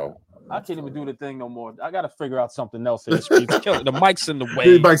 Let's go. I can't even do the thing no more. I got to figure out something else in the streets. The mic's in the way.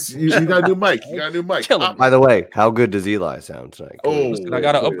 You got a new mic. By the way, how good does Eli sound tonight? Listen, I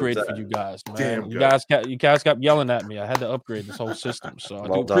got to upgrade for you guys, man. You guys kept yelling at me. I had to upgrade this whole system. So I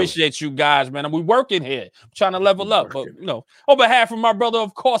do appreciate you guys, man. And we're working here. I'm trying to level up. But, on behalf of my brother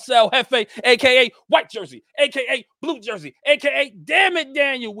of Corsell Hefe, a.k.a. White Jersey, a.k.a. blue jersey, aka Damn It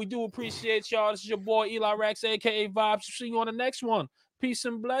Daniel. We do appreciate y'all. This is your boy Eli Rax, aka Vibes. See you on the next one. Peace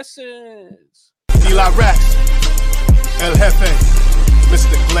and blessings. Eli Rax, El Jefe,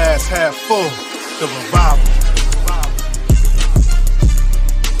 Mr. Glass Half Full, the revival.